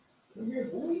 You here,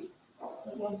 boy?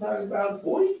 That's what I'm talking about,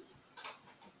 boy.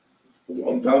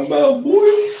 What I'm talking about,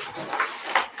 boy.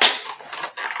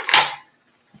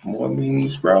 Boy, me and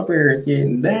these strawberries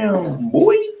getting down,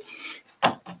 boy.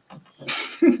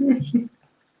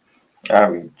 I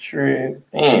be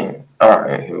tripping. All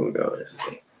right, here we go. Let's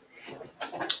see.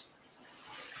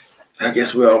 I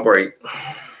guess we're on break.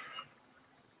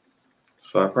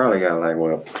 So I probably got like,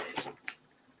 well,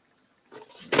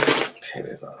 take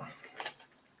this off.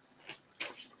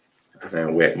 I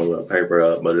done wet my little paper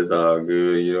up, but it's all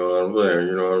good. You know what I'm saying?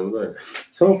 You know what I'm saying?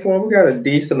 So far, we got a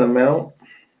decent amount.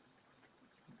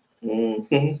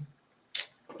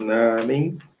 Nah, I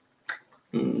mean.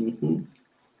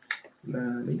 Nah,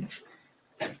 I mean.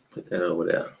 Put that over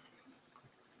there.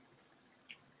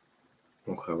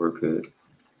 Okay, we're good.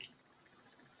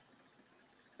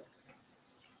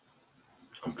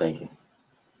 I'm thinking.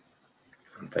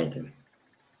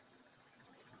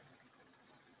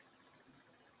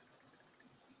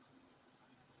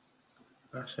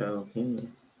 I shall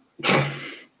can.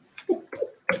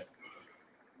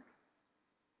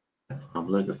 I'm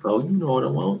looking for, you know what I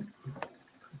want.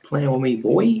 Playing with me,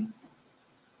 boy.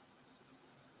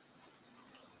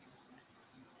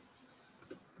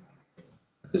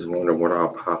 Just wonder what all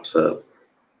pops up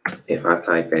if I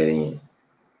type that in.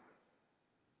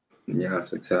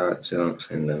 Yasachar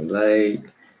jumps in the lake,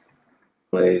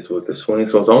 plays with the swing.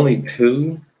 So it's only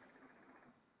 2.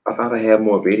 I thought I had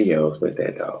more videos with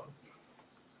that dog.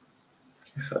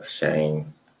 It's a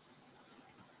shame.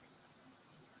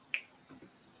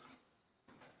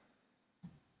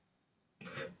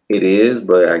 It is,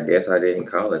 but I guess I didn't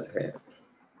call it that.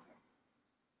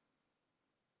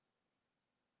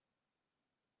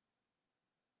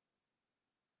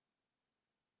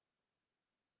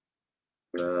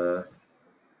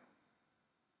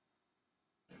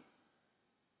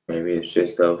 Maybe it's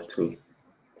just those 2.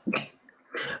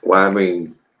 Well, I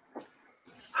mean,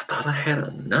 I thought I had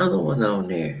another one on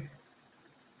there.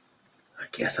 I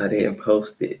guess I didn't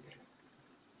post it.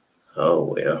 Oh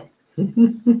well.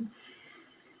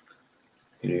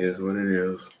 It is what it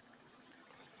is.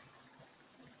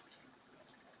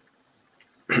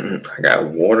 I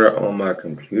got water on my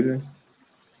computer.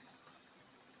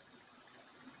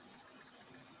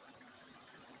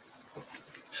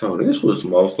 So this was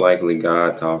most likely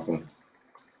God talking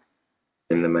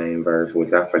in the main verse,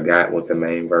 which I forgot what the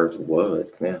main verse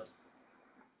was now.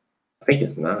 I think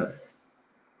it's 9.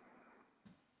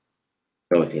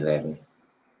 No, it's 11.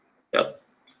 Yep.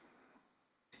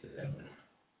 11.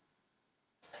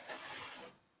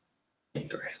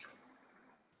 Interesting.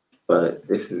 But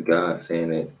this is God saying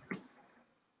that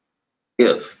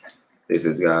if this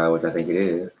is God, which I think it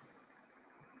is.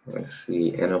 Let's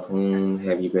see. And of whom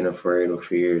have you been afraid or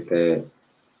feared that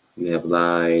you have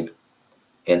lied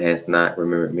and has not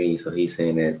remembered me? So he's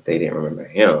saying that they didn't remember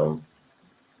him.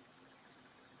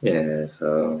 Yeah,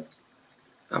 so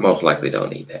I most likely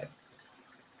don't need that.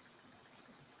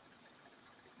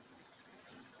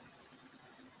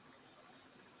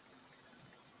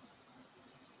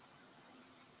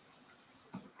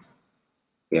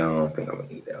 Yeah, I don't think I'm gonna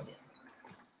need that one.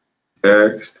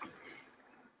 Next.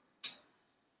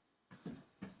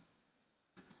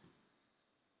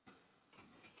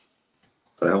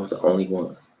 So that was the only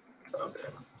one. Okay.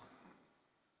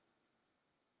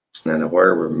 Now the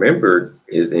word remembered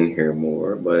is in here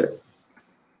more, but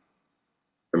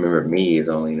remember me is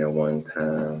only there one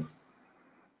time.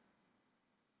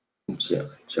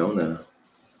 Jonah,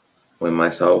 when my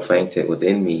soul fainted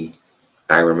within me,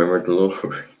 I remembered the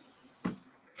Lord.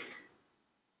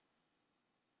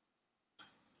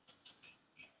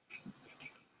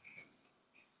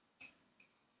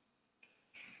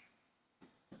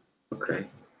 Okay.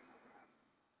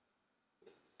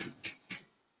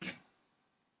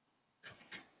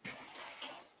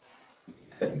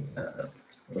 And,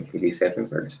 57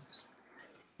 verses.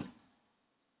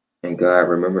 And God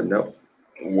remembered, no.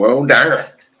 Well done.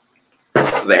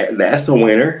 That's a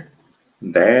winner.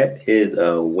 That is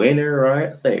a winner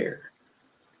right there.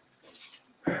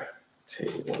 Tell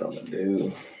you what I'm gonna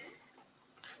do.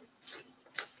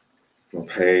 My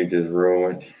page is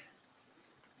ruined.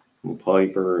 My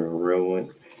paper is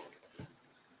ruined.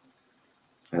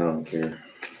 I don't care.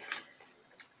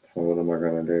 So what am I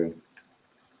gonna do?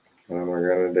 What am I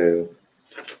gonna do?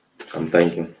 I'm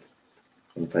thinking.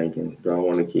 Do I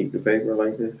want to keep the paper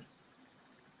like this?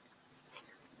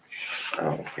 I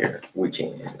don't care. We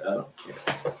can. I don't care.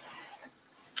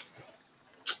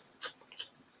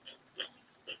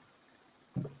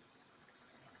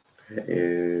 That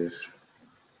is.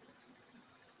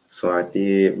 So I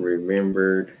did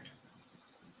remembered.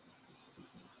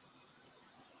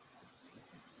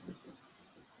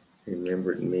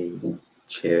 Remembered me.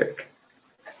 Check.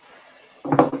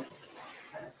 Whew.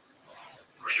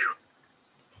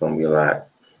 It's gonna be a lot.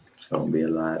 It's gonna be a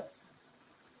lot.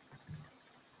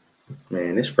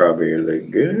 Man, this strawberry look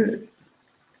good.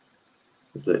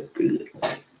 Look good.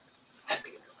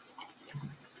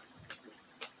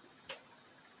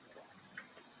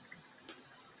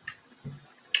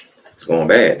 It's going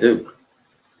bad too.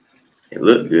 It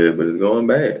looked good, but it's going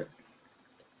bad.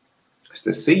 It's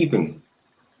deceiving.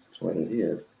 That's what it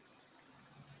is.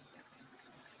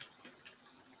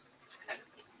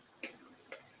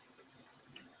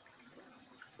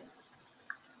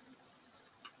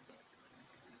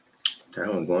 That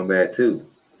one's going bad too.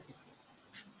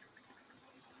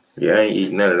 Yeah, I ain't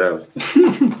eating none of those.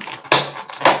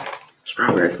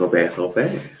 Strawberries go bad so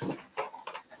fast.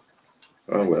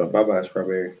 Oh well, bye bye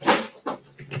strawberries.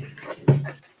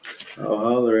 I'll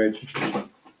holler at you.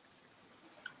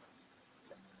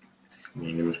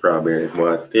 Man, them strawberries,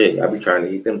 boy, thick. I be trying to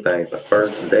eat them things the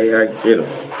first day I get them.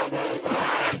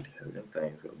 Them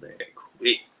things go bad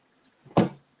quick.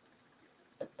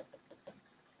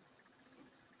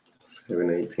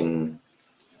 7:18.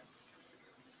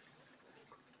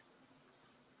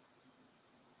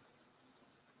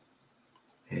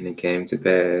 And it came to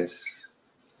pass.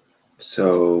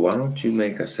 So why don't you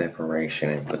make a separation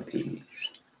and put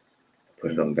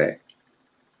it on back?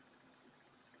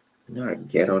 You know how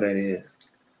ghetto that is?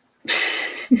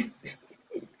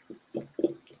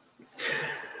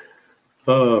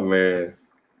 Oh man.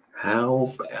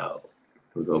 How about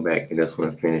we go back to this one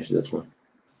and finish this one?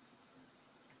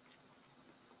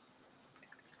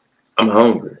 I'm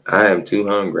hungry. I am too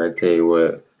hungry. I tell you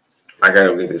what. I gotta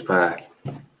go get this pie.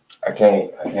 I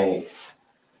can't.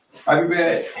 I'll be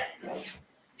back.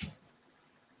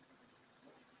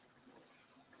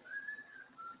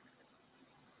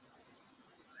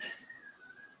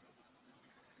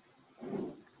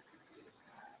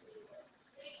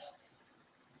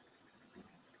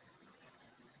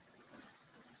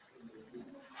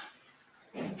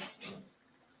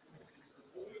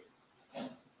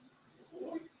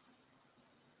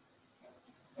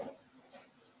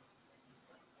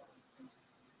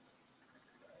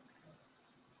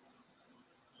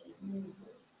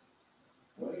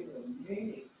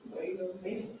 Wait a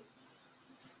minute.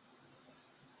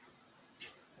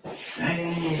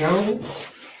 Dang, yo.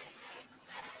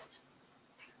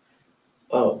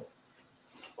 Oh,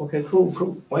 okay,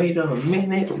 cool. Wait a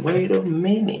minute.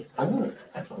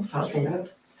 That's what I'm talking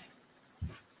about.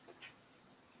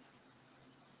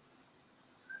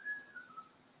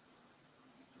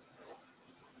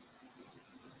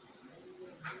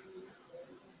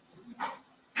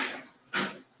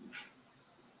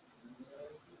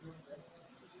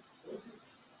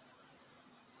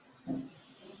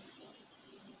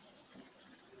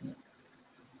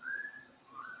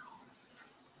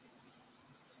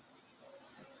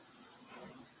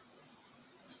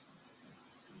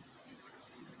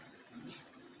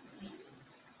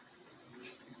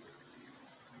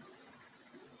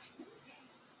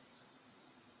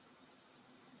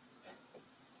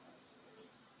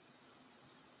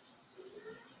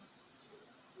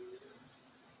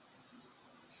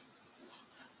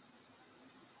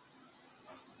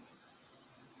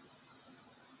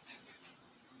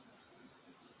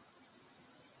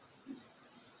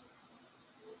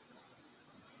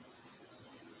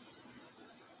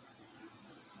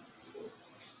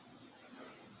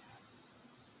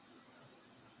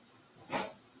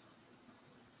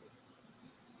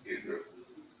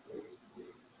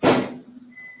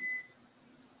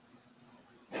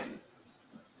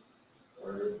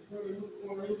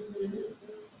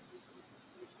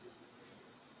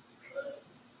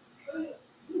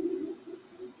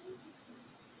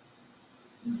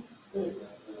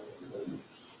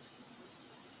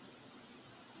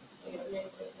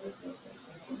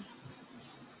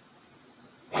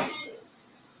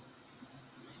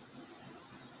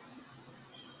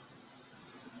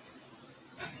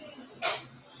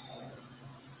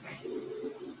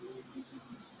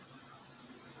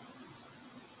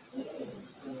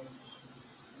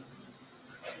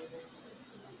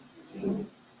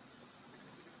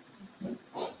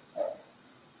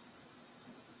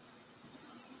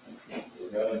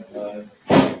 I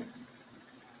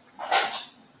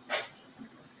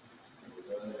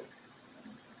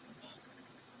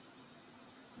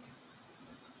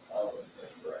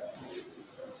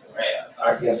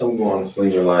guess I'm going to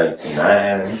sleep at like 9.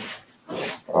 I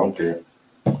don't care.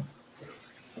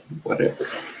 Whatever.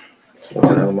 What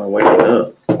time am I waking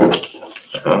up? I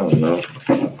don't know.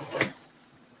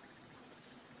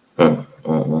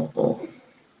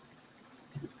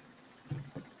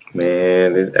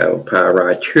 Man, this apple pie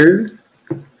right here.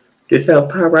 This apple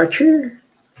pie right here.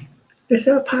 This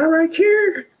apple pie right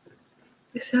here.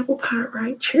 This apple pie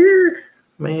right here.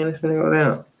 Man, it's gonna go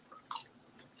down.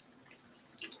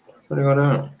 It's gonna go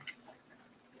down.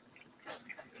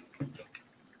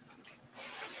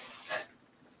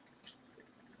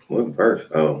 What verse?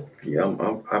 Oh, yeah,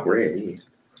 I've read these.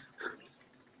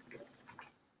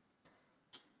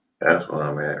 That's where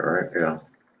I'm at right now.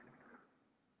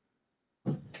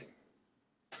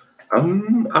 I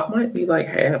might be like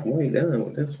halfway done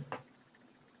with this one.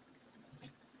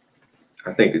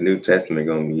 I think the New Testament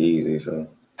gonna be easy, so.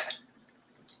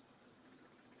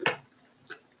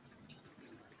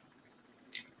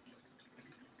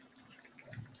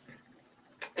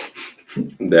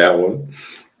 That one.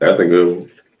 That's a good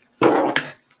one.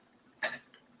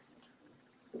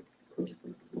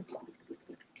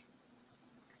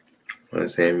 1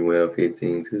 Samuel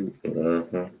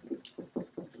 15:2.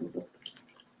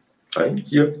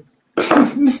 Thank you.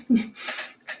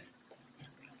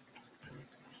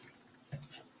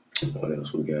 What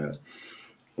else we got?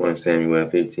 1 Samuel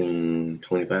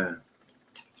 15:25.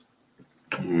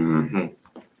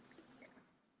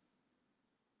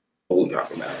 What we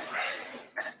talking about?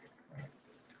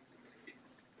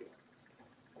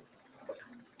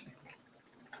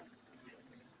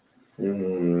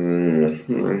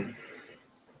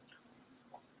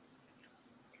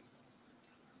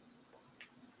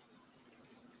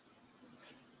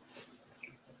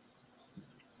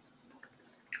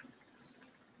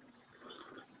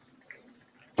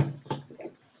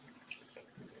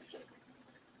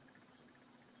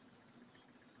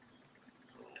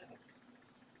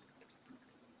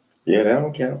 Yeah, that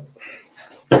don't count.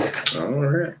 All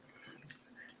right.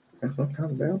 That's what I'm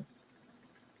talking about.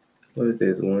 What is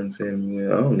this? 1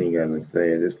 Samuel? I don't even got to say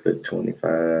it. Just put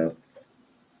 25.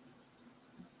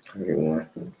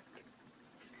 21.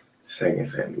 2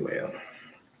 Samuel.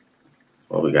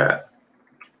 What we got?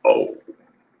 Oh.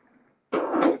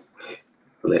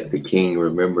 Let the king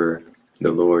remember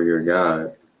the Lord your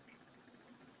God.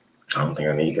 I don't think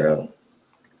I need that.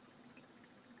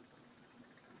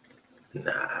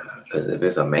 Nah, because if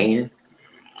it's a man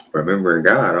remembering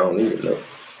God, I don't need it. No.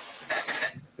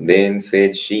 Then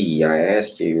said she, I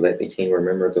ask you, let the king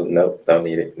remember the. Nope, don't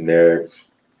need it. Next.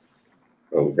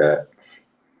 What we got?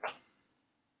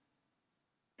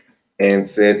 And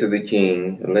said to the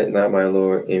king, let not my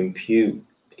Lord impute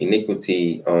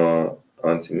iniquity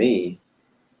unto me,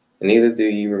 neither do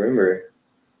you remember.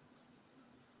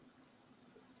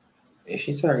 If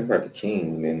she's talking about the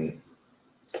king, then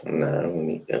nah, I don't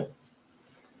need that.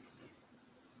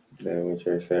 That which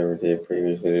your servant did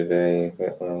previously today,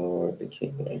 let my Lord the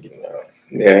king make it known.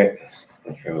 Next.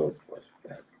 Okay,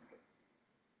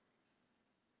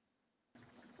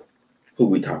 who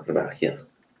we talking about here?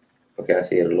 Okay, I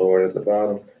see the Lord at the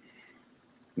bottom.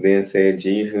 Then said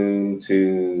Jehu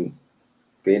to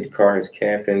Bidkar his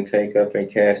captain, take up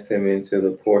and cast him into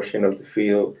the portion of the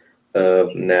field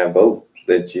of Naboth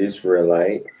the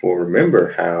Jezreelite. For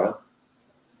remember how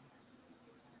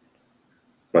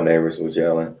my neighbors was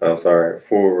yelling. I'm sorry.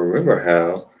 For remember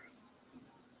how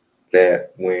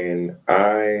that when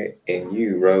I and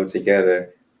you rode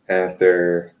together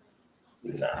after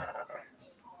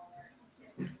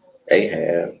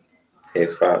Ahab,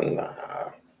 his father,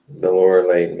 the Lord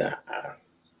laid,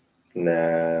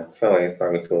 sound like he's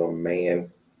talking to a man.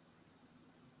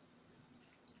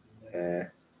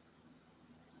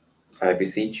 I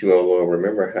beseech you, O Lord,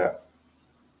 remember how.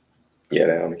 Yeah,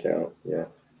 that on the count. Yeah.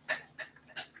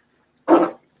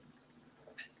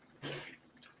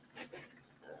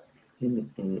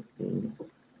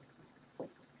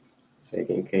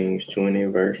 Second Kings 20,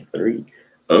 verse 3.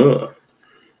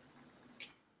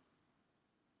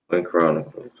 When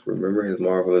Chronicles, remember his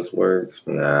marvelous works?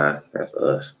 Nah, that's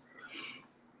us.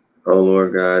 Oh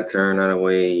Lord God, turn not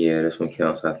away. Yeah, this one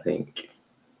counts, I think.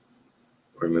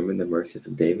 Remember the mercies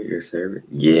of David, your servant?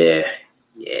 Yeah.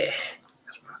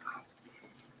 That's what I thought.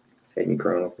 Second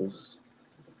Chronicles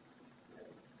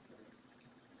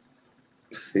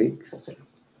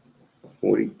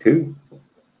 6:42.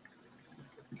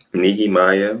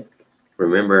 Nehemiah,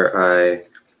 remember I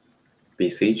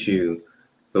beseech you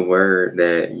the word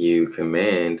that you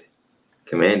command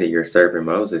commanded your servant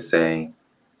Moses, saying,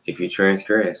 if you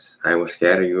transgress, I will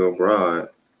scatter you abroad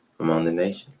among the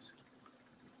nations.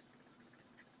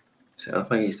 Sounds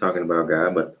like he's talking about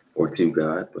God, or to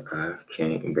God, but I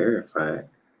can't verify it.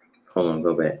 Hold on,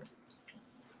 go back.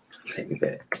 Take me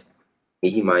back.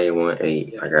 Nehemiah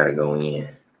 1:8. I gotta go in.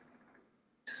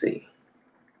 Let's see.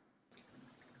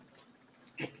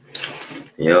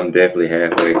 Yeah, I'm definitely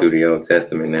halfway through the Old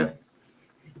Testament now.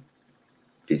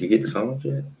 Did you get the Psalms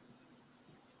yet?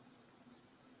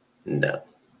 No.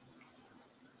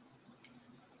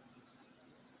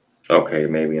 Okay,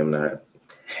 maybe I'm not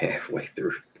halfway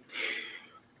through.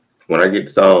 When I get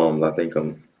the Psalms, I think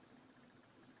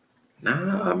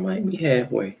I might be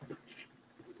halfway.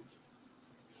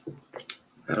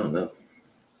 I don't know.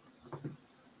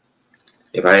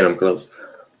 If I ain't, I'm close.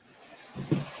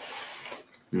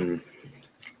 Mm.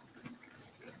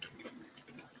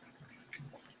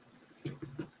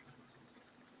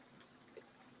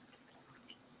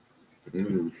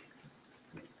 Mm.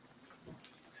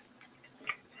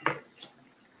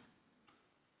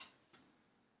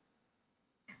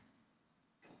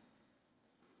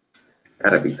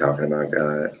 Gotta be talking about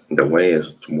God. The way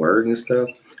his word and stuff.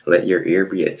 Let your ear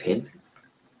be attentive.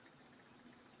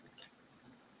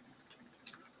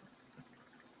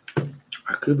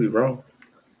 I could be wrong.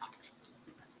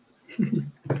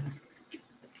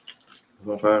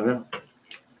 We're gonna find out.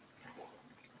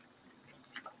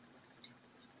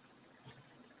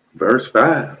 Verse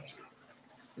 5.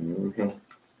 Mm-hmm.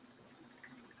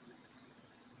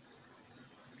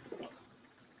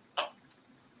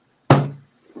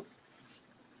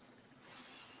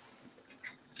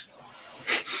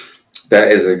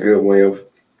 That is a good way of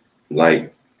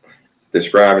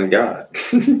describing God.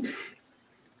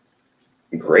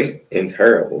 Great and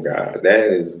terrible God.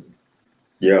 That is,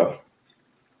 yeah.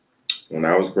 When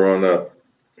I was growing up,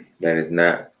 that is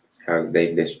not how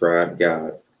they described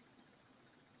God.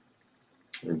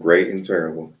 Great and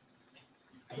terrible.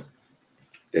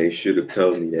 They should have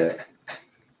told me that,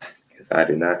 because I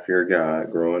did not fear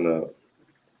God growing up.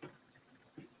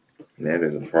 And that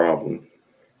is a problem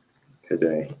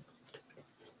today.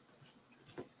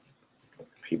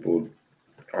 People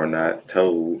are not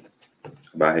told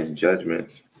about his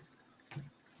judgments.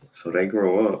 So they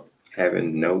grow up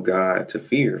having no God to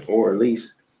fear, or at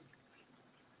least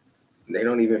they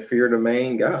don't even fear the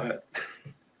main God.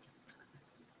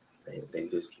 They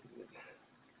just,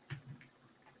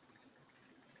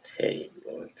 hey,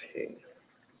 Lord, hey.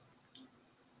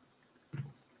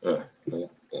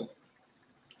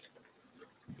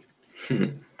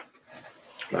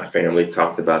 My family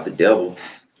talked about the devil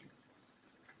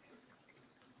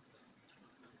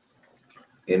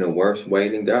in a worse way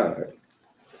than God.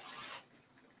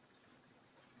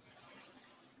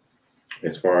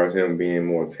 As far as him being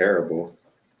more terrible,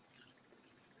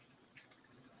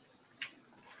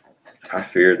 I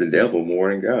fear the devil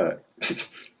more than God.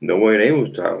 The way they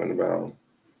was talking about him.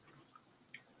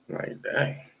 Like,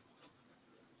 dang.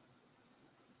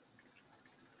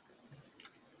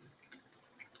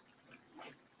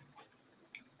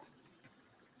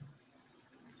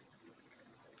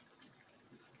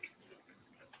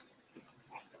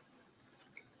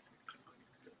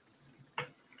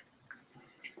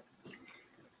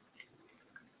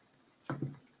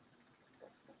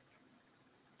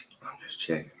 I'm just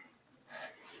checking.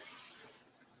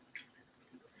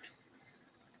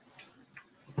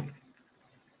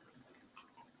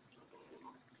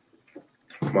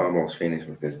 I'm almost finished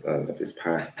with this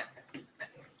pie.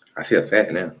 I feel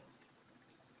fat now.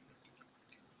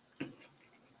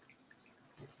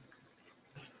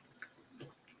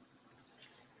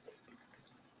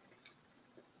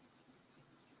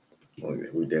 Oh yeah,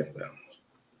 we definitely.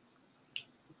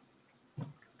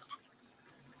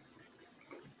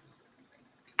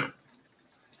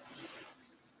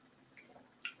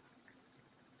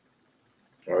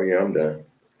 Oh yeah, I'm done.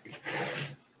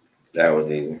 That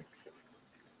was easy.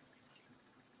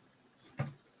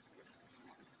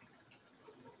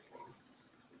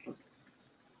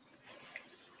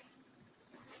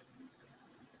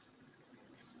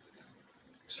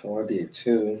 So I did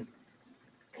two.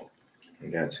 I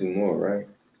got two more, right?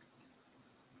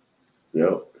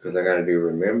 Yep, because I gotta do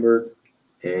remember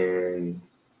and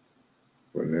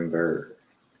remember.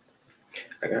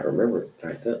 I got remember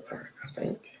typed up, I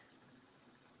think.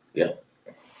 Yep.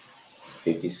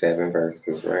 57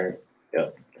 verses, right?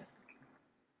 Yep.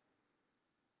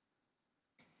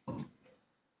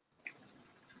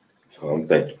 So I'm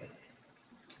thinking,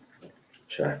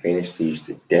 should I finish these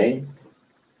today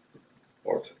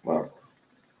or tomorrow?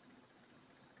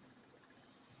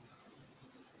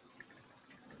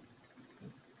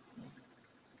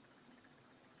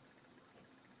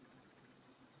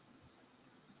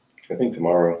 I think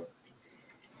tomorrow.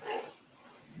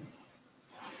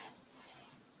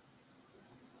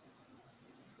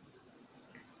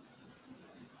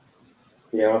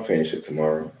 Yeah, I'll finish it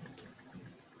tomorrow.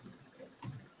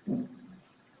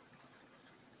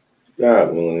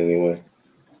 God willing, anyway.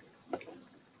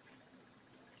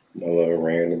 My little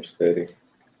random study.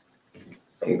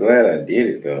 I'm glad I did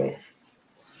it though.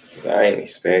 'Cause I didn't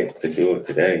expect to do it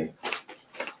today.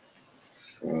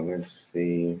 So let's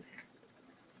see.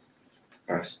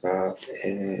 I stopped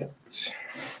at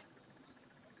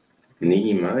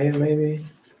Nehemiah, maybe?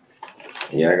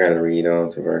 Yeah, I gotta read on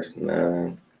to verse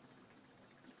 9.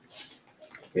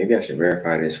 Maybe I should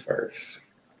verify this first.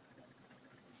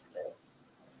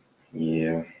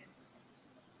 Yeah.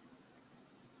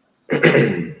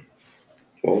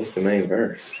 What was the main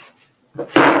verse?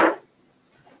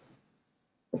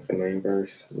 What's the main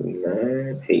verse?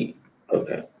 9, 8.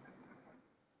 Okay.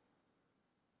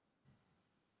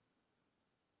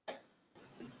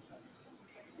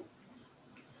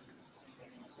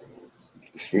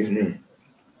 Excuse me.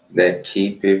 That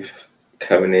keepeth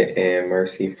covenant and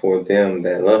mercy for them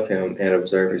that love him and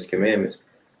observe his commandments.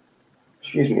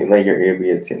 Excuse me. Let your ear be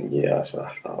attentive. Yeah, that's what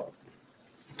I thought.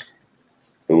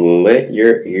 Let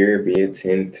your ear be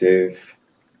attentive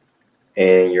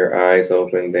and your eyes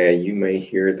open, that you may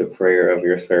hear the prayer of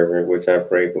your servant, which I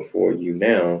pray before you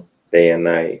now, day and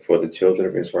night, for the children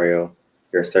of Israel,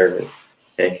 your servants,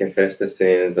 and confess the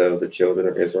sins of the children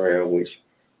of Israel, which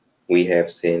we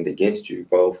have sinned against you.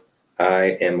 Both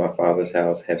I and my father's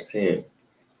house have sinned.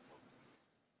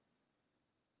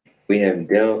 We have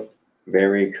dealt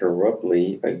very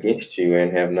corruptly against you,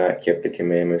 and have not kept the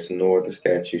commandments, nor the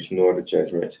statutes, nor the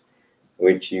judgments,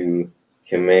 which you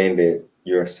commanded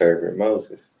your servant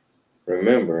Moses.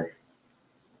 Remember,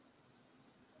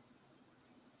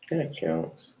 that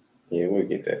counts. Yeah, we'll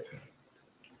get that too.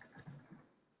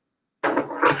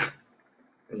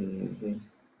 Mm-hmm.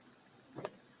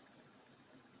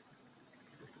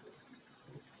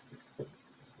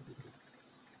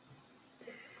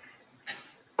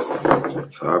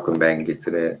 So I'll come back and get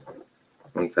to that.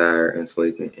 I'm tired and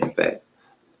sleeping.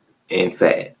 In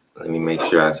fact, let me make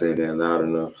sure I say that loud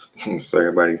enough so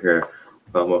everybody hear.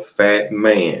 I'm a fat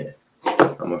man.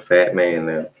 I'm a fat man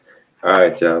now. All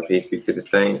right, y'all. Peace be to the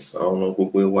saints. I don't know who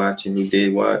we're watching, who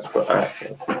did watch, but I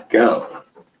can go.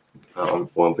 I'm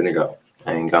finna go.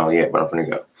 I ain't gone yet, but I'm finna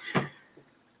go.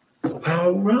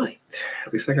 All right.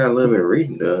 At least I got a little bit of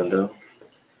reading done, though.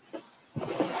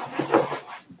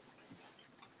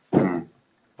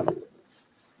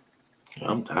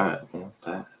 I'm tired, man.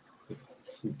 I'm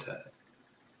tired.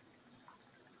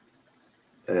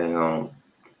 That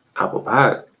apple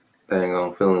pie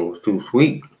feeling was too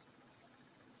sweet.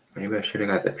 Maybe I should have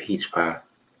got the peach pie.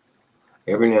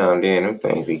 Every now and then, them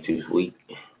things be too sweet.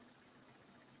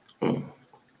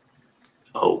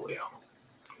 Oh well.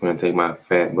 I'm gonna take my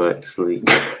fat butt to sleep.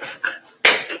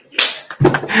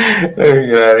 Let me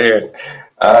get out of here.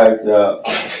 All right, y'all.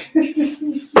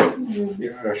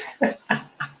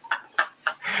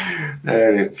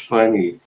 That is funny.